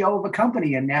 CEO of a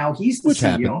company, and now he's the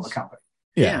CEO of a company.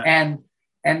 Yeah.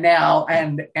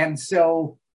 And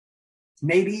so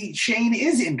maybe Shane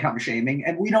is income shaming,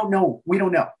 and we don't know.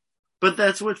 But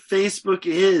that's what Facebook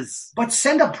is. But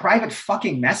send a private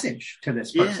fucking message to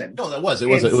this person. No, that was. It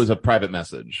was a private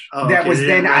message. Oh, that was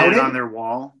then outed on their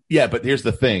wall. Yeah, but here's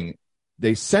the thing.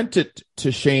 They sent it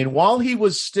to Shane while he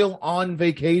was still on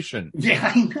vacation.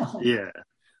 Yeah, I know. Yeah.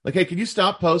 Like, hey, can you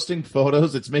stop posting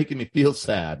photos? It's making me feel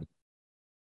sad.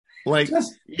 Like,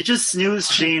 you just snooze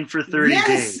Shane for 30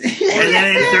 days. And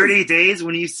then in 30 days,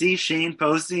 when you see Shane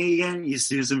posting again, you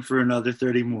snooze him for another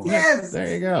 30 more. Yes.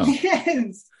 There you go.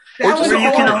 Yes. Or you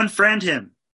can unfriend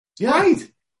him. Yeah.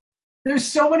 Right. There's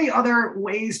so many other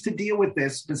ways to deal with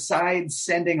this besides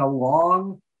sending a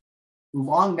long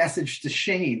message to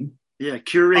Shane. Yeah,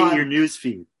 curate your news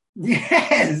feed.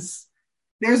 Yes.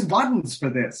 There's buttons for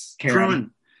this, Karen.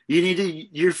 Prune. You need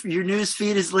to your news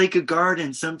feed is like a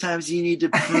garden. Sometimes you need to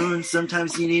prune,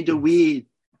 sometimes you need to weed.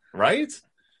 Right?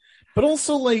 But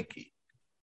also, like,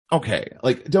 okay,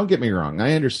 like, don't get me wrong.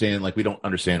 I understand, like, we don't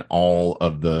understand all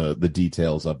of the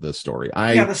details of this story.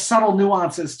 The subtle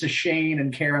nuances to Shane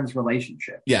and Karen's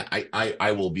relationship. Yeah,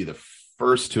 I will be the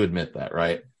first to admit that,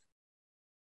 right?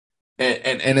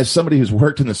 And as somebody who's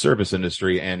worked in the service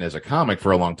industry and as a comic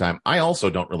for a long time, I also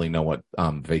don't really know what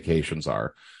vacations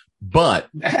are. But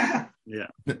yeah,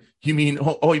 you mean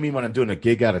when I'm doing a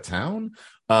gig out of town?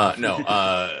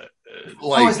 No.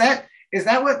 Is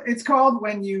that what it's called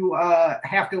when you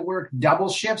have to work double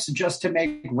shifts just to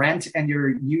make rent and you're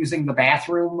using the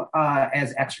bathroom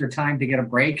as extra time to get a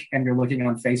break and you're looking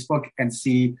on Facebook and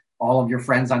see all of your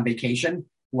friends on vacation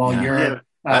while you're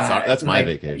that's my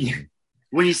vacation.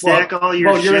 When you stack all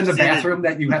your you're in the bathroom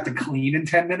that you have to clean in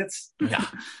 10 minutes. Yeah.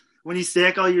 When you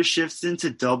stack all your shifts into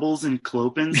doubles and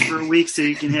clopins for a week so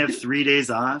you can have 3 days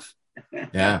off.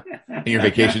 Yeah. And your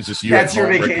vacation's just you at home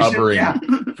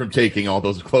recovering from taking all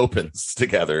those clopins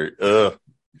together. Ugh.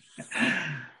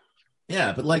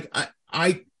 Yeah, but like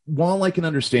I while I can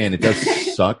understand it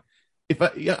does suck.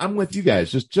 I'm with you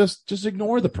guys, just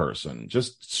ignore the person.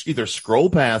 Just either scroll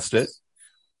past it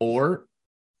or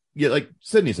like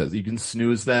Sidney says, you can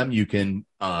snooze them, you can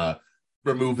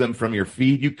remove them from your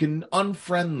feed, you can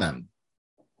unfriend them.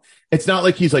 It's not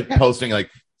like he's like posting like,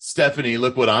 Stephanie,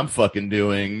 look what I'm fucking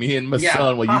doing. Me and my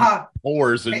son, while you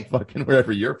whores and fucking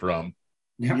wherever you're from.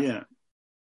 Yeah.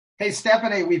 Hey,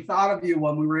 Stephanie, we thought of you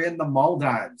when we were in the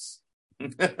Maldives. we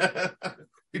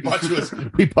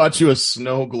bought you a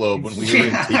snow globe when we were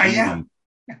in Tahiti.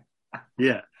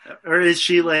 Yeah. Or is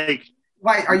she like...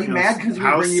 Why, are you mad because we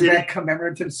bring you back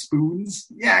commemorative spoons?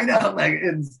 Yeah, I know. Like,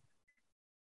 it's...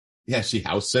 Yeah, she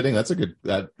house sitting. That's a good.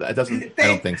 That doesn't. I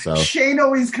don't think so. Shane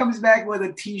always comes back with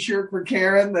a T-shirt for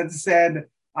Karen that said,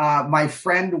 "My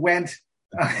friend went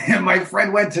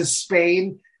to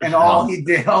Spain, and all he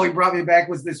brought me back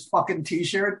was this fucking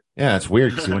T-shirt." Yeah, it's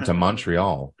weird because he went to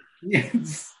Montreal.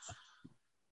 Yes.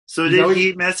 So did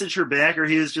he message her back, or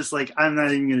he was just like, "I'm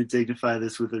not even going to dignify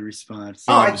this with a response"?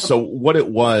 So what it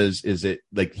was is it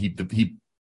like he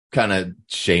kind of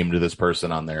shamed this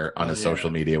person on his social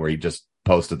media where he just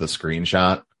posted the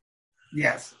screenshot.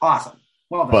 Yes, awesome.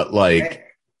 Well done. But like,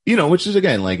 which is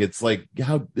again like it's like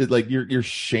how like you're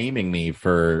shaming me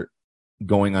for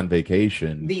going on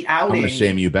vacation. The outing. I'm gonna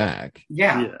shame you back.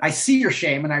 Yeah, I see your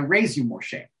shame and I raise you more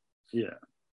shame. Yeah.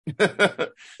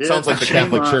 Sounds like the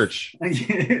Catholic Church.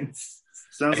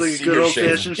 Sounds like a good old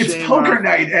fashioned shame. It's poker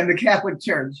night and the Catholic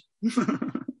Church.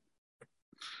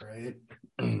 Right.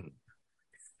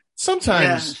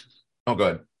 Sometimes. Oh, go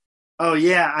ahead. Oh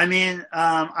yeah, I mean,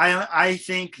 I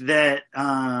think that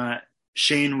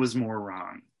Shane was more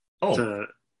wrong to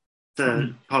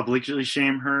publicly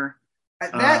shame her.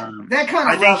 That kind of.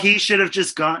 I think he should have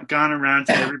just gone around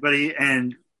to everybody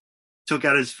and took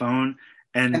out his phone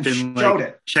and been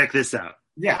like, "Check this out."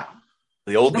 Yeah,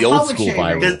 the old school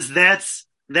viral. Because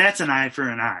that's an eye for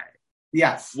an eye.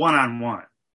 Yes, 1-on-1.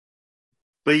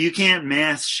 But you can't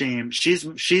mass shame. She's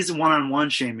one-on-one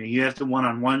shaming. You have to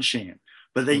one-on-one shame.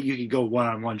 But then you can go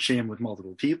one-on-one shame with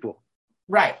multiple people.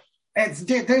 Right. I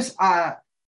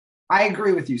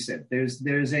agree with you, Sid.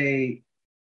 He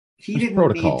didn't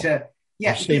protocol. need to.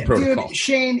 Yeah, dude,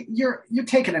 Shane, you're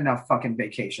taking enough fucking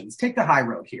vacations. Take the high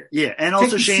road here. Yeah, and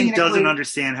also Shane doesn't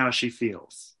understand how she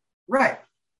feels. Right.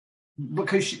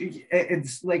 Because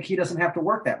it's like he doesn't have to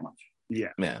work that much.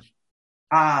 Yeah. Man.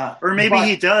 Or maybe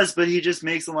he does, but he just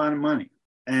makes a lot of money.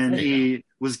 And he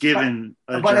was given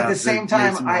a job at the same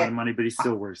time, a lot of money, but he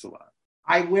still works a lot.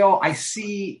 I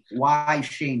see why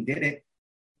Shane did it.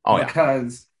 Oh,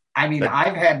 because I mean,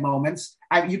 I've had moments.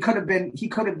 He could have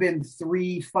been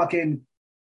 3 fucking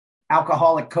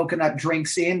alcoholic coconut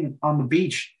drinks in on the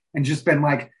beach and just been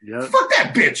like, fuck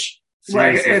that bitch.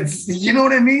 Like, it's, you know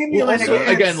what I mean? Well, like,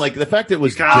 again, like the fact that it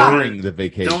was during the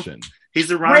vacation. He's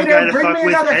the wrong guy to fuck with. Bring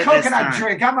me another coconut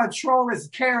drink. I'm gonna troll this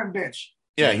Karen bitch.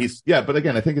 Yeah, but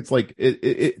again, I think it's like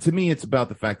it to me. It's about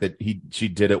the fact that she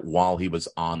did it while he was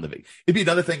on the vacation. It'd be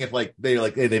another thing if like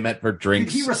they met for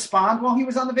drinks. Did he respond while he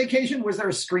was on the vacation? Was there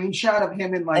a screenshot of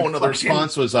him in like? Oh no, the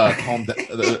response was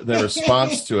the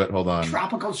response to it. Hold on,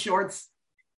 tropical shorts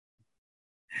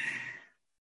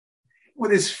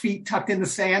with his feet tucked in the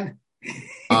sand.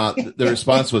 The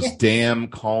response was, "Damn,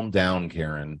 calm down,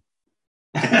 Karen."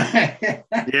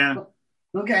 Yeah.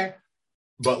 Okay.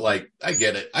 But like, I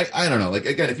get it. I don't know. Like,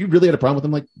 again, if you really had a problem with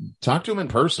them, like, talk to them in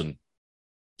person.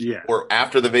 Yeah. Or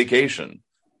after the vacation.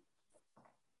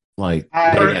 Like,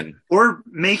 or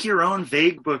make your own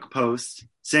vague book post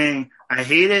saying, I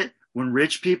hate it when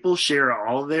rich people share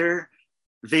all their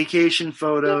vacation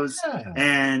photos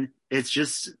and it's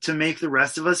just to make the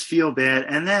rest of us feel bad.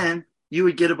 And then you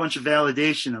would get a bunch of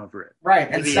validation over it. Right.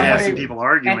 And maybe have some people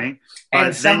arguing,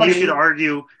 but then you could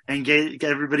argue and get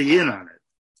everybody in on it.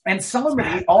 And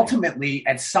somebody ultimately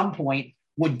at some point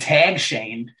would tag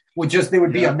Shane. There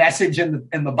would be a message in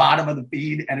the bottom of the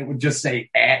feed, and it would just say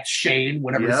 @Shane,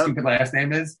 whatever his stupid last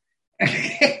name is.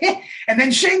 And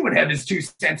then Shane would have his 2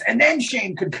 cents, and then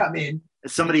Shane could come in.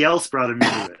 Somebody else brought him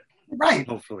into it. Right.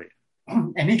 Hopefully.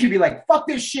 And he could be like, fuck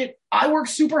this shit. I work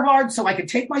super hard so I could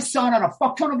take my son on a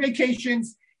fuck ton of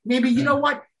vacations. Maybe, you know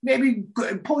what? Maybe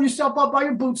pull yourself up by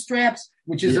your bootstraps,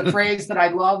 which is a phrase that I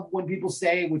love when people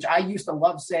say, which I used to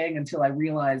love saying until I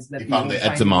realized that the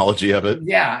etymology of it.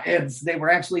 Yeah, they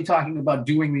were actually talking about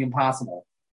doing the impossible.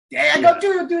 Go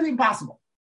do the impossible.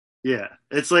 Yeah,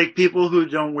 it's like people who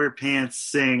don't wear pants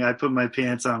saying, I put my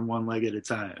pants on one leg at a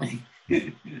time.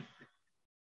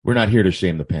 We're not here to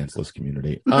shame the pantsless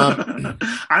community.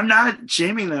 I'm not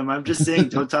shaming them. I'm just saying,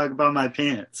 don't talk about my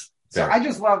pants. So I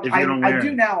just love. I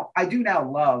do now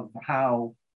love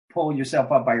how pull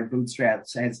yourself up by your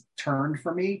bootstraps has turned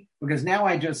for me, because now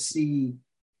I just see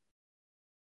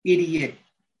idiot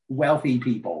wealthy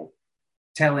people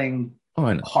telling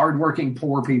hardworking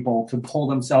poor people to pull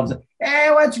themselves up.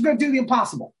 Hey, let's go do the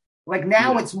impossible. Like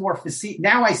now it's more facetious.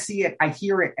 Now I see it, I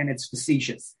hear it, and it's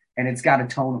facetious, and it's got a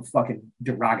tone of fucking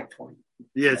derogatory.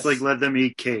 Yeah, it's like let them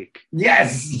eat cake.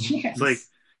 Yes. It's like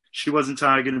she wasn't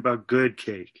talking about good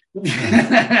cake.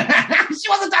 She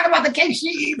wasn't talking about the cake she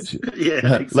eats.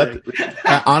 Yeah, exactly.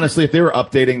 Honestly, if they were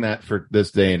updating that for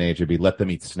this day and age, it'd be let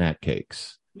them eat snack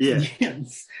cakes. Yeah.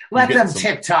 Yes. Let them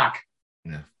TikTok.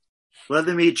 Yeah. Let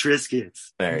them eat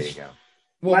Triscuits. There you go.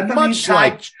 Well, let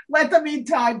them eat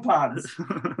Tide Pods.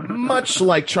 Much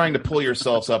like trying to pull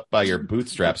yourselves up by your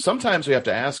bootstraps, sometimes we have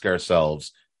to ask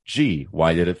ourselves, gee,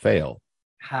 why did it fail?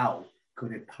 How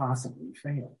could it possibly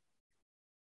fail?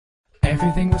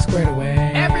 Everything was squared away.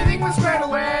 Everything was squared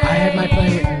away. I had my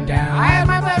plan written down. I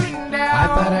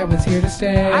thought I was here to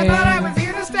stay.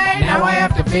 Now I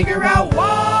have to figure out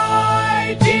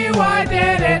why did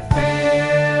it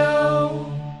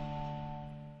fail?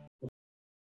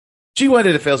 Gee, why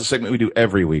did it fail is a segment we do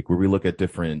every week where we look at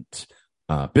different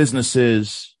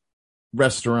businesses,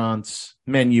 restaurants,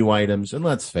 menu items, and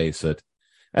let's face it,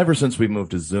 ever since we moved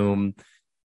to Zoom,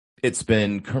 it's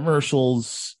been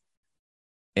commercials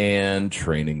and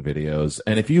training videos.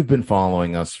 And if you've been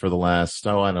following us for the last,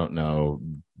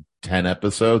 10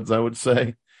 episodes, I would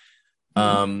say,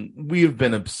 we have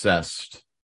been obsessed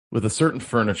with a certain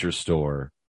furniture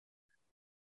store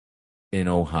in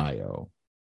Ohio.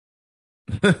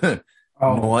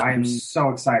 I'm so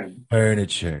excited.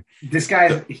 Furniture. This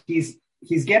guy, he's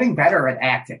getting better at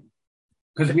acting,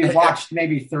 because we've watched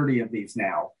maybe 30 of these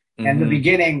now. And in the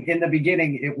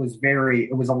beginning, it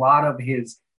was a lot of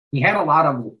he had a lot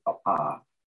of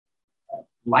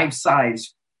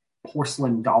life-size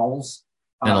porcelain dolls.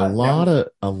 And a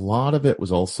lot of it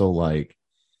was also like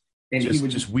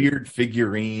just weird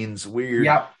figurines, weird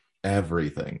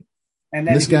everything. And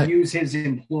then he would use his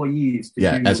employees to do,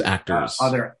 as actors,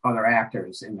 other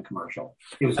actors in the commercial.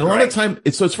 It was a lot of time.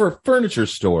 It's for a furniture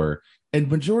store, and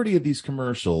majority of these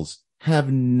commercials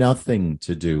have nothing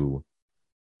to do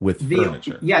with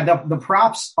furniture. Yeah, the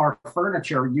props are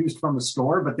furniture used from the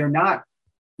store, but they're not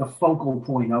the focal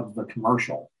point of the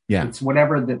commercial. Yeah, it's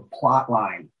whatever the plot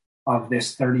line of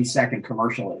this 30-second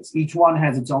commercial is. Each one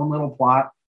has its own little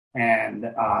plot, and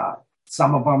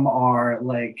some of them are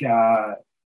like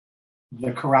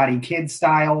the Karate Kid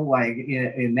style, like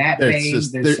in that vein.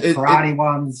 There's some karate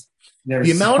ones. There's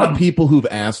the amount of people who've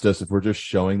asked us if we're just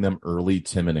showing them early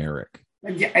Tim and Eric.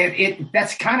 Yeah,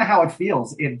 that's kind of how it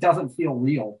feels. It doesn't feel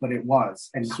real, but it was.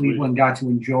 And Sweet. Cleveland got to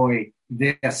enjoy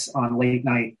this on late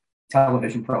night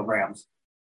television programs.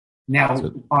 Now,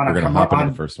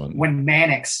 the first one. When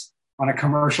Mannix, on a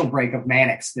commercial break of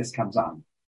Mannix, this comes on.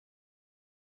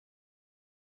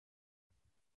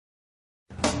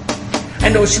 I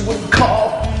know she wouldn't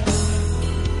call.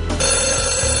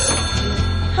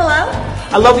 Hello?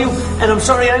 I love you, and I'm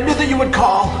sorry. I knew that you would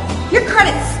call. Your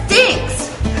credit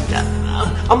stinks.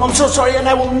 I'm so sorry, and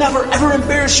I will never, ever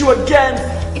embarrass you again.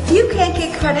 If you can't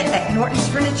get credit at Norton's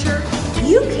Furniture,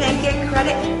 you can't get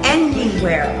credit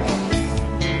anywhere.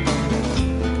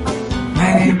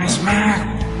 My name is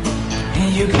Mark,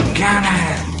 and you can count on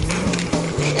it.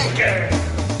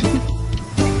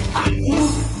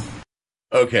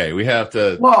 Okay, we have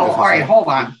to. Whoa! All right, hold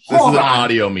on. This is Hold an on.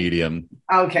 audio medium.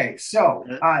 Okay, so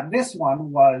this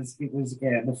one was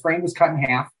the frame was cut in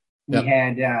half. We Yep.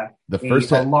 had The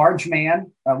a large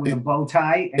man with a bow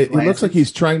tie. And it looks like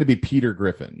he's trying to be Peter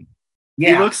Griffin.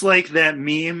 Yeah. He looks like that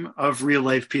meme of real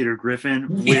life Peter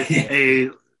Griffin with a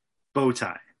bow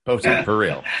tie. Bow tie, for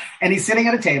real. And he's sitting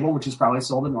at a table, which is probably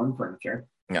sold in Northern Furniture.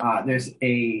 Yeah. There's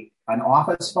an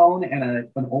office phone and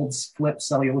an old flip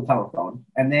cellular telephone.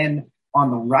 And then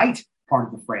on the right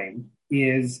part of the frame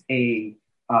is a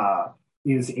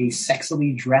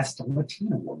sexily dressed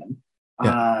Latina woman.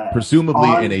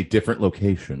 Presumably in a different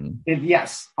location.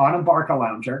 Yes, on a Barca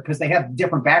lounger, because they have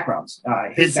different backgrounds.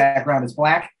 His background is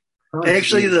black.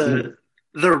 Actually, the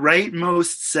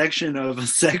rightmost section of a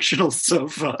sectional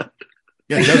sofa.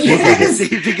 Yeah, it does look like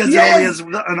it. Because it only has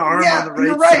an arm on the right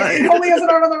you're right. side. It only has an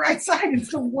arm on the right side.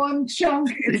 It's the one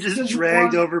chunk. He just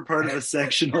dragged over part of a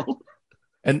sectional.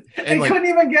 And they couldn't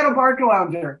even get a Barca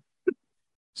lounger.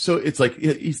 So it's like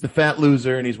he's the fat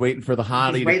loser, and he's waiting for the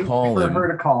hottie to call him. For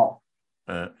her to call.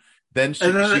 Then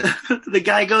the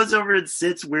guy goes over and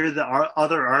sits where the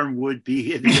other arm would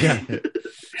be.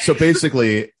 So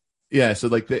basically, so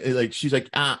like she's like,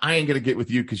 I ain't gonna get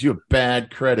with you because you have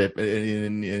bad credit.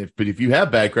 But if you have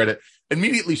bad credit,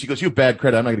 immediately she goes, you have bad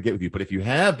credit. I'm not gonna get with you. But if you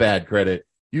have bad credit,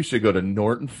 you should go to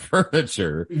Norton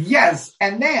Furniture. Yes,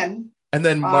 and then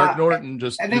Mark Norton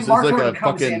is like a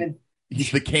fucking.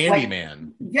 He's the candy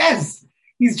man. Yes,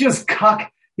 he's just cuck.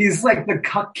 He's like the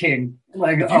cuck king.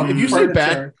 Like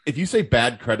if you say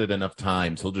bad credit enough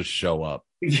times, he'll just show up.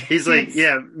 He's like,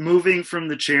 moving from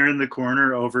the chair in the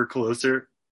corner over closer.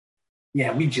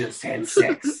 Yeah, we just had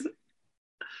sex.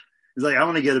 He's like, I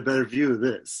want to get a better view of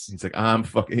this. He's like, I'm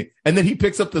fucking, and then he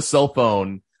picks up the cell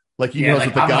phone like he knows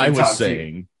what the guy was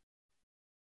saying.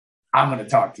 I'm going to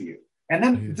talk to you. And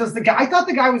then I thought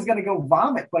the guy was going to go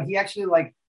vomit, but he actually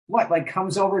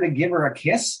comes over to give her a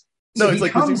kiss. So no, it's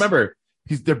like, because remember,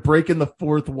 they're breaking the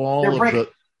fourth wall of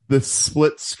the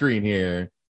split screen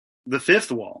here. The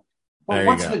fifth wall. Well,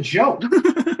 what's the joke?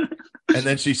 And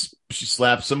then she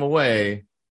slaps him away.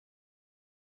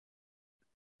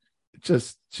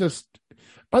 Just.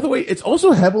 By the way, it's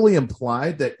also heavily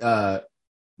implied that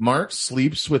Mark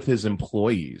sleeps with his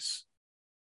employees.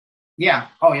 Yeah.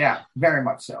 Oh, yeah. Very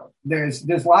much so. There's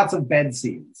lots of bed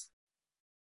scenes.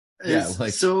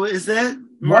 So is that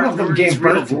one of them gave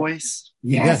real voice?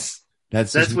 Yes.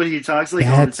 That's what he talks like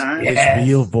all the time. His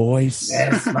real voice.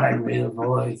 That's my real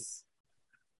voice.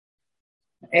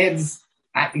 It's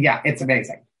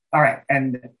amazing. All right,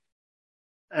 and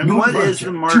what is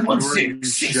the Mark Norton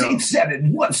show?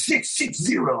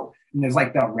 216-687-1660. And there's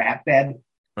like the rap bed.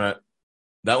 Right.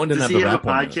 That one didn't have the rap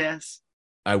podcast.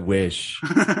 I wish.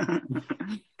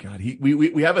 God,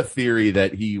 we have a theory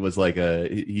that he was like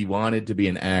he wanted to be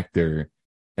an actor,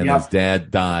 and his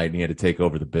dad died, and he had to take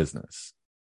over the business.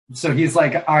 So he's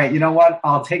like, all right, you know what?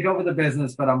 I'll take over the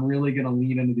business, but I'm really going to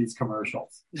lean into these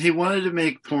commercials. He wanted to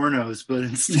make pornos, but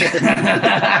instead,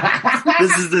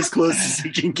 this is as close as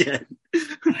he can get.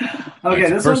 Okay,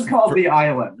 this one's called The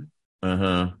Island.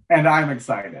 Uh-huh. And I'm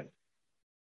excited.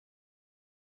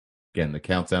 Again, the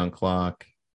countdown clock.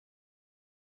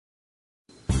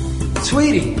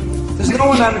 Sweetie, there's no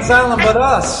one on this island but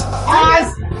us.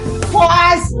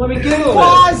 Pause! Let me Google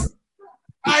Pause!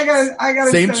 I got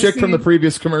same chick from the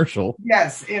previous commercial.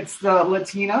 Yes, it's the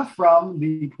Latina from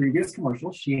the previous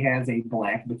commercial. She has a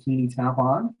black bikini top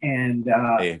on and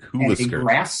a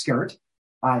grass skirt.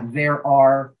 There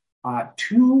are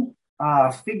two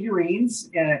figurines,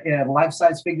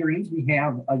 life-size figurines. We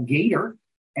have a gator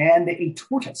and a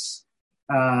tortoise.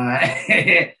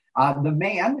 The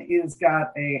man is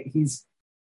got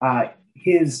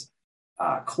his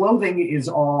clothing is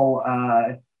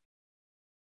all.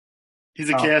 He's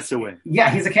a castaway. Yeah,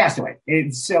 he's a castaway.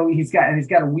 And so he's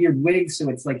got a weird wig, so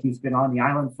it's like he's been on the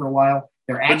island for a while.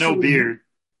 But no beard.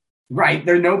 Right,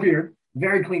 they're no beard.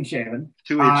 Very clean shaven.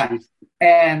 2 inches.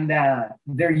 And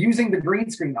they're using the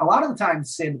green screen. A lot of the time,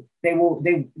 Sid, they'll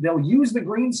use the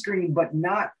green screen, but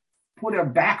not put a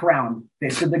background.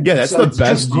 That's the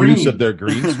best use of their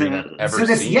green screen I've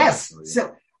ever seen. Yes.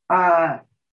 So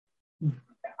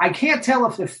I can't tell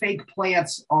if the fake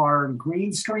plants are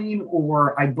green screen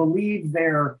or I believe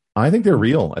they're. I think they're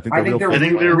real. I think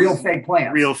they're real fake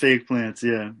plants. Real fake plants,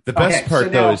 yeah. The best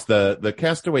part though is the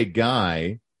castaway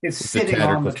guy is sitting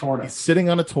on the tortoise. He's sitting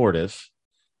on a tortoise,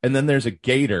 and then there's a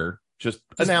gator just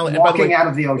an alligator walking out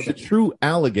of the ocean. It's a true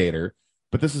alligator,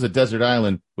 but this is a desert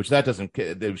island, which that doesn't.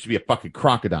 There should be a fucking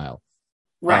crocodile.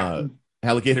 Right.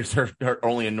 Alligators are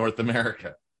only in North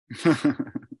America.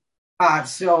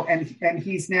 So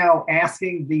he's now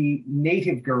asking the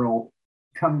native girl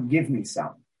come give me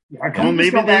some.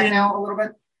 Maybe go back now a little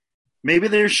bit. Maybe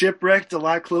they're shipwrecked a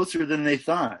lot closer than they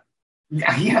thought.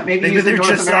 Yeah. Maybe they're North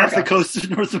just America. off the coast of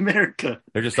North America.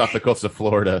 They're just off the coast of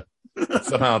Florida.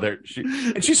 Somehow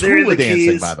she's hula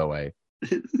dancing, by the way.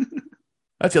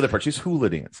 That's the other part. She's hula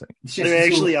dancing. They're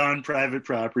actually on private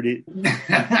property.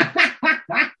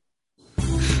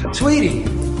 Sweetie,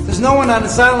 there's no one on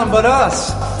this island but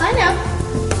us. I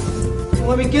know.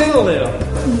 Let me get a little.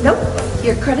 Nope.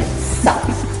 Your credit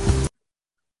sucks.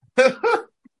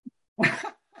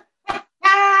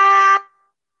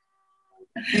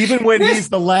 Even when he's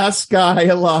the last guy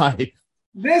alive.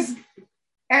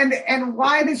 And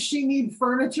why does she need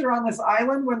furniture on this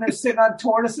island when they're sitting on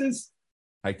tortoises?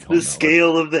 I don't know.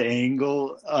 Scale of the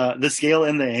angle, the scale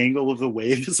and the angle of the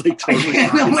wave is like totally.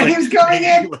 The wave's going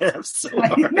in. So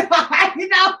hard. I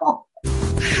know.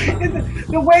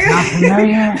 The way.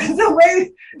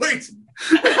 Wait.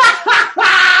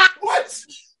 What?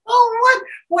 Oh, what?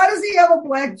 Why does he have a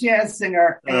black jazz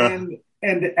singer and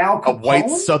Al Capone? A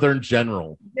white Southern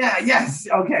general? Yeah. Yes.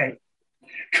 Okay.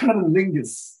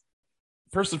 Cunnilingus.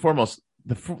 First and foremost,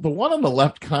 the one on the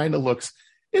left kind of looks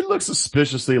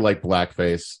suspiciously like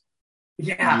blackface.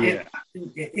 Yeah.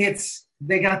 It's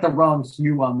they got the wrong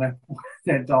hue on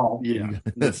that doll. Yeah,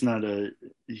 that's not a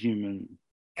human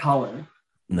color.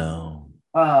 No.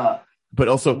 But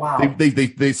also, wow.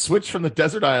 they switch from the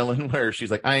desert island where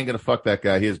she's like, I ain't gonna fuck that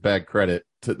guy. He has bad credit.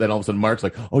 To then all of a sudden, Mark's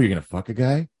like, oh, you're gonna fuck a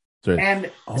guy? You're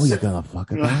gonna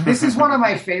fuck a guy? This is one of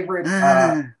my favorite.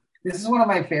 This is one of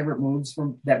my favorite moves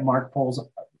that Mark pulls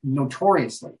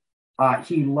notoriously.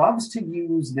 He loves to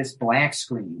use this black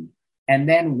screen and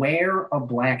then wear a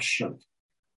black shirt.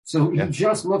 So he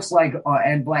just looks like,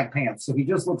 and black pants. So he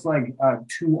just looks like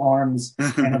 2 arms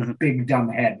and a big dumb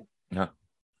head. Yeah.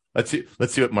 Let's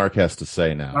see what Mark has to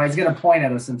say now. He's going to point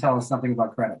at us and tell us something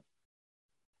about credit.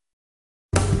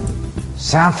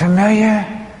 Sound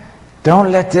familiar?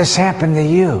 Don't let this happen to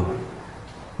you.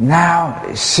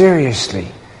 Now, seriously,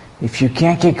 if you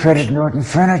can't get credit at Norton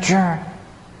Furniture,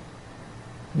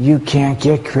 you can't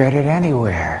get credit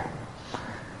anywhere.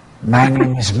 My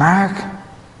name is Mark,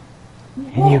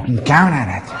 and you can count on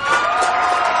it.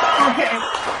 Okay.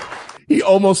 He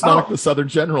almost knocked the Southern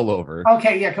General over.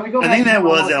 Okay, yeah, can we go back? I think that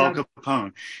was Al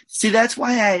Capone. See, that's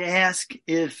why I ask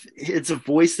if it's a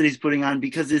voice that he's putting on,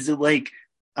 because is it like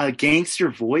a gangster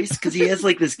voice? Because he has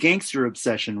like this gangster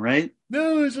obsession, right?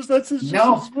 No, it's just that's his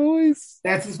voice.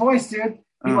 That's his voice, dude.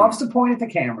 He loves to point at the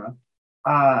camera.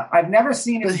 I've never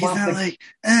seen him. But he's not like,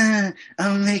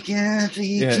 I'm making up for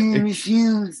you, can't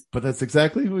refuse. But that's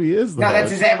exactly who he is, though. No, that's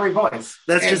his every voice.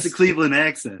 That's just a Cleveland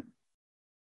accent.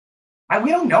 We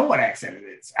don't know what accent it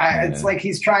is. It's like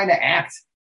he's trying to act.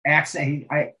 It's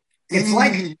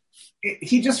like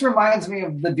he just reminds me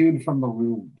of the dude from The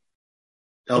Room.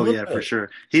 Oh yeah, for sure.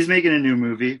 He's making a new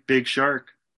movie, Big Shark.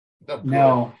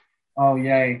 No. Oh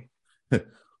yay.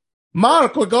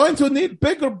 Mark, we're going to need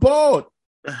bigger boat.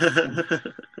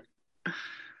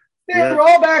 They're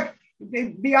all back.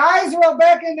 The eyes are all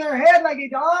back in their head like a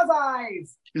doll's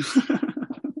eyes.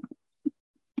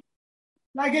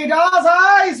 Like a doll's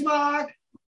eyes, Mark.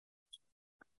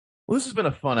 Well, this has been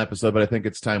a fun episode, but I think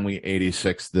it's time we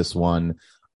 86 this one.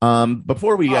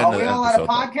 Before we end the episode, on a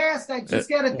podcast. I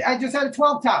just had a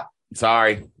 12 top.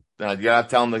 Sorry, you gotta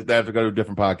tell them that they have to go to a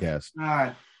different podcast. All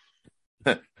right.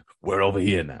 We're over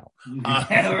here now.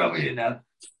 We're over here now.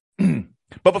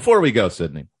 But before we go,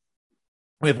 Sidney,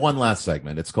 we have one last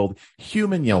segment. It's called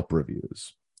Human Yelp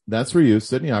Reviews. That's where you,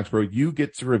 Sidney Oxborough, you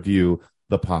get to review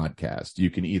the podcast. You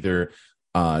can either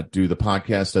do the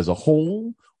podcast as a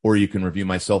whole, or you can review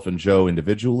myself and Joe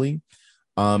individually.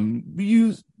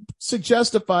 We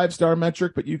suggest a 5-star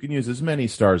metric, but you can use as many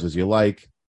stars as you like,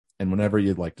 and whenever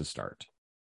you'd like to start.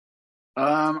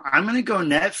 I'm going to go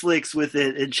Netflix with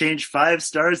it and change 5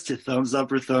 stars to thumbs up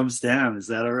or thumbs down. Is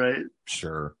that all right?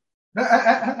 Sure.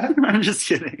 I'm just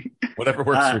kidding. Whatever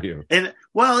works for you. And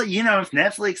well, if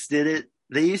Netflix did it,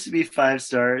 they used to be 5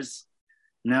 stars.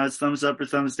 Now it's thumbs up or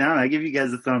thumbs down. I give you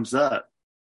guys a thumbs up.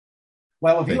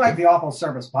 Well, if you like the Awful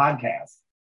Service podcast,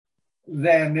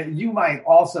 then you might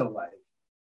also like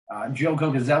Joe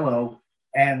Gogazello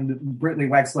and Brittany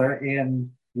Wexler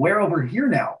in We're Over Here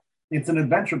Now. It's an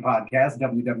adventure podcast,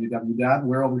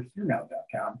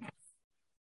 www.we'reoverherenow.com.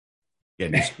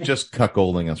 Yeah, just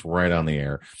cuckolding us right on the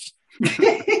air.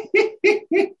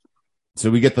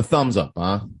 So we get the thumbs up,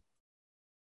 huh?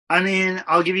 I mean,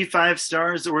 I'll give you 5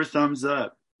 stars or thumbs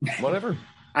up. Whatever.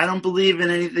 I don't believe in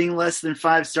anything less than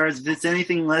 5 stars. If it's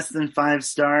anything less than 5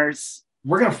 stars,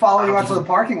 we're going to follow you out to the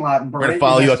parking lot. And we're going to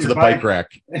follow you out to the bike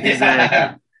rack.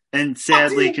 Exactly. And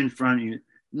sadly confront you.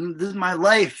 This is my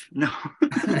life. No.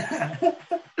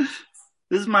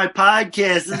 This is my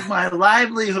podcast. This is my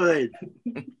livelihood.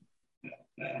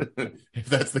 If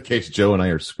that's the case, Joe and I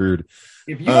are screwed.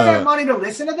 If you don't have money to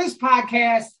listen to this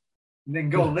podcast, then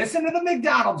go listen to the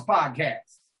McDonald's podcast.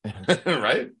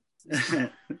 Right?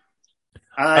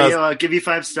 I'll give you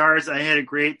 5 stars. I had a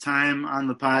great time on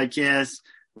the podcast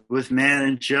with Matt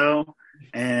and Joe,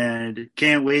 and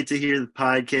can't wait to hear the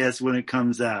podcast when it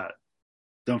comes out.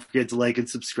 Don't forget to like and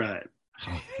subscribe.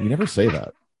 You never say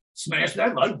that. Smash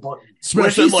that like button.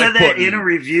 Smash he that like said that button. in a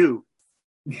review.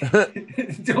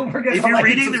 Don't forget If to you're like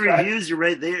reading and the subscribe. reviews, you're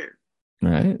right there. All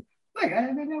right.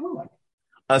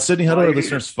 Sidney, how do our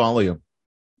listeners follow you?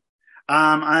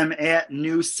 I'm at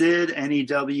NewSid,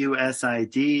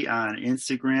 NEWSID on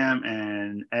Instagram,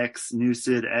 and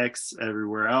NewSidX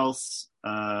everywhere else.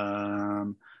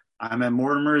 I'm at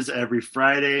Mortimer's every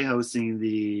Friday hosting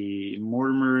the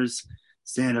Mortimer's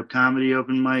stand-up comedy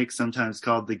open mic, sometimes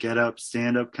called the Get Up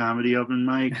stand-up comedy open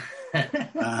mic,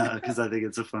 because I think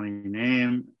it's a funny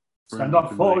name. Stand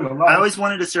up for your life. I always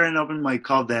wanted to start an open mic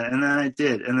called that, and then I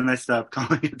did, and then I stopped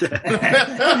calling it that.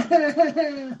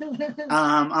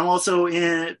 I'm also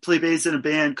play bass in a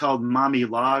band called Mommy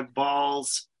Log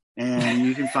Balls, and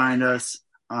you can find us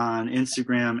on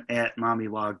Instagram at Mommy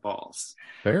Log Balls.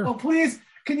 Fair. Oh, please,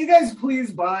 can you guys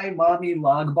please buy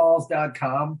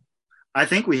mommylogballs.com? I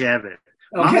think we have it.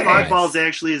 Okay. Mommy Log Balls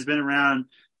actually has been around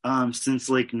since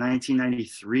like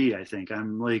 1993, I think.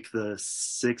 I'm like the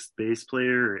 6th bass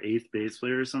player or 8th bass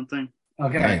player or something.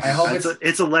 Okay, Nice. I hope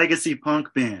It's a legacy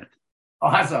punk band.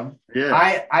 awesome.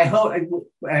 Yeah. I hope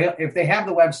if they have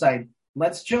the website,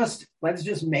 let's just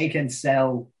make and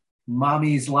sell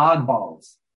Mommy's log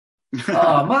balls.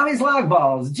 Mommy's log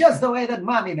balls, just the way that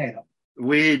Mommy made them.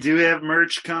 We do have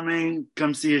merch coming.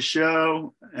 Come see a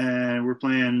show, and we're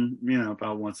playing,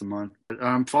 about once a month.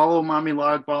 Follow Mommy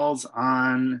Log Balls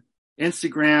on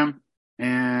Instagram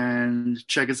and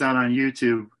check us out on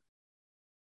YouTube.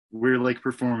 We're like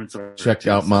performance artists. Check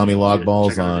out Mommy Log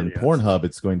Balls Check out our on videos. Pornhub.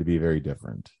 It's going to be very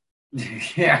different.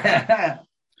 Yeah.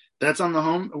 That's on the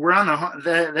home. We're on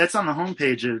that's on the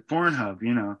homepage at Pornhub.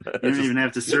 You don't even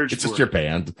have to search. It's for just it. your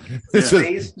band. Yeah. It's just,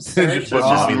 Please it's search just put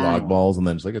us. Mommy Log Balls, and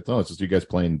then it's just you guys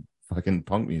playing fucking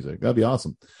punk music. That'd be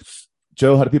awesome.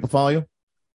 Joe, how do people follow you?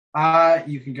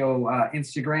 You can go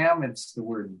Instagram. It's the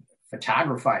word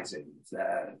photographizing. It's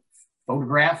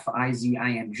photograph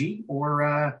IZING,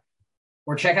 or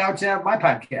check out my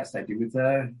podcast I do with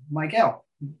Mike L.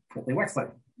 Quickly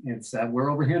Wexler. It's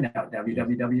We're Over Here Now.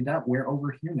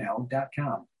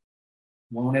 www.we'reoverherenow.com.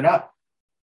 Blowing it up.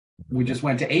 We just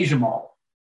went to Asia Mall.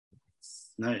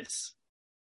 Nice.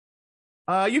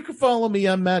 You can follow me.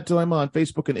 I'm Matt Doima on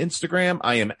Facebook and Instagram.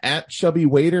 I am at Chubby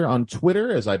Waiter on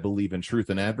Twitter, as I believe in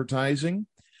truth in advertising.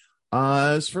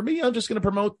 As for me, I'm just going to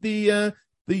promote the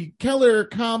Keller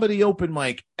Comedy Open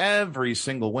Mic every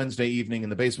single Wednesday evening in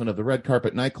the basement of the Red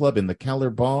Carpet Nightclub in the Keller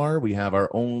Bar. We have our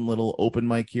own little open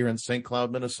mic here in St.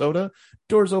 Cloud, Minnesota.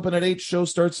 Doors open at 8. Show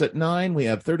starts at 9. We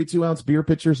have 32-ounce beer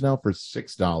pitchers now for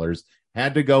 $6.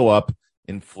 Had to go up.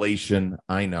 Inflation,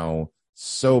 I know.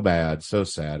 So bad, so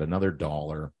sad. Another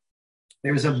 $1.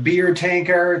 There's a beer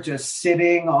tanker just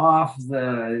sitting off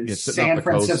the sitting off San the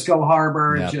Francisco coast.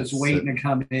 harbor, Yeah, just that's waiting to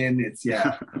come in. It's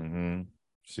Mm-hmm.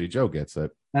 See, Joe gets it.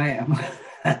 I am.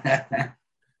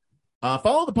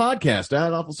 Follow the podcast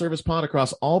at Awful Service Pod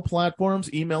across all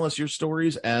platforms. Email us your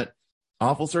stories at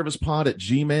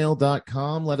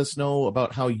awfulservicepod@gmail.com. Let us know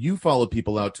about how you followed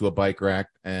people out to a bike rack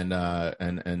and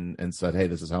said, hey,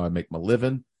 this is how I make my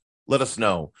living. Let us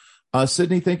know.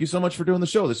 Sidney, thank you so much for doing the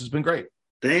show. This has been great.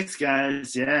 Thanks,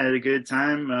 guys. Yeah, I had a good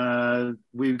time.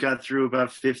 We've got through about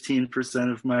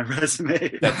 15% of my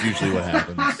resume. That's usually what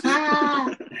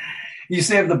happens. You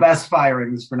save the best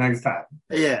firings for next time.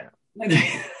 Yeah.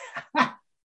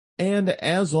 And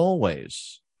as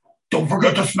always, don't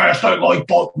forget to smash that like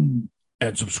button.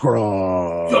 And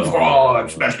subscribe.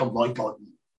 Smash the like button.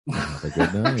 Have a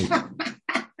good night.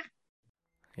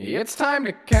 It's time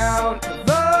to count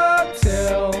the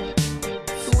till.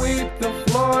 Sweep the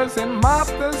floors and mop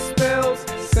the spills.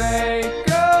 Say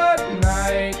good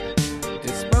night.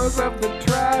 Dispose of the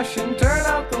trash and turn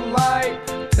out the light.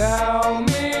 Tell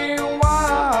me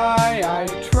why I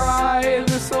try.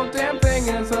 This whole damn thing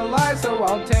is a lie, so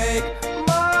I'll take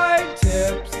my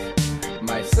tips.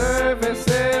 My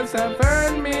services have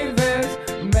earned me this.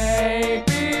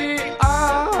 Maybe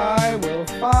I will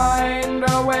find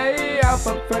a way out,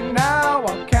 but for now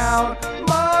I'll count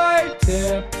my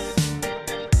tips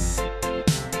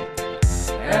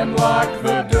and lock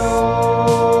the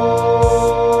door.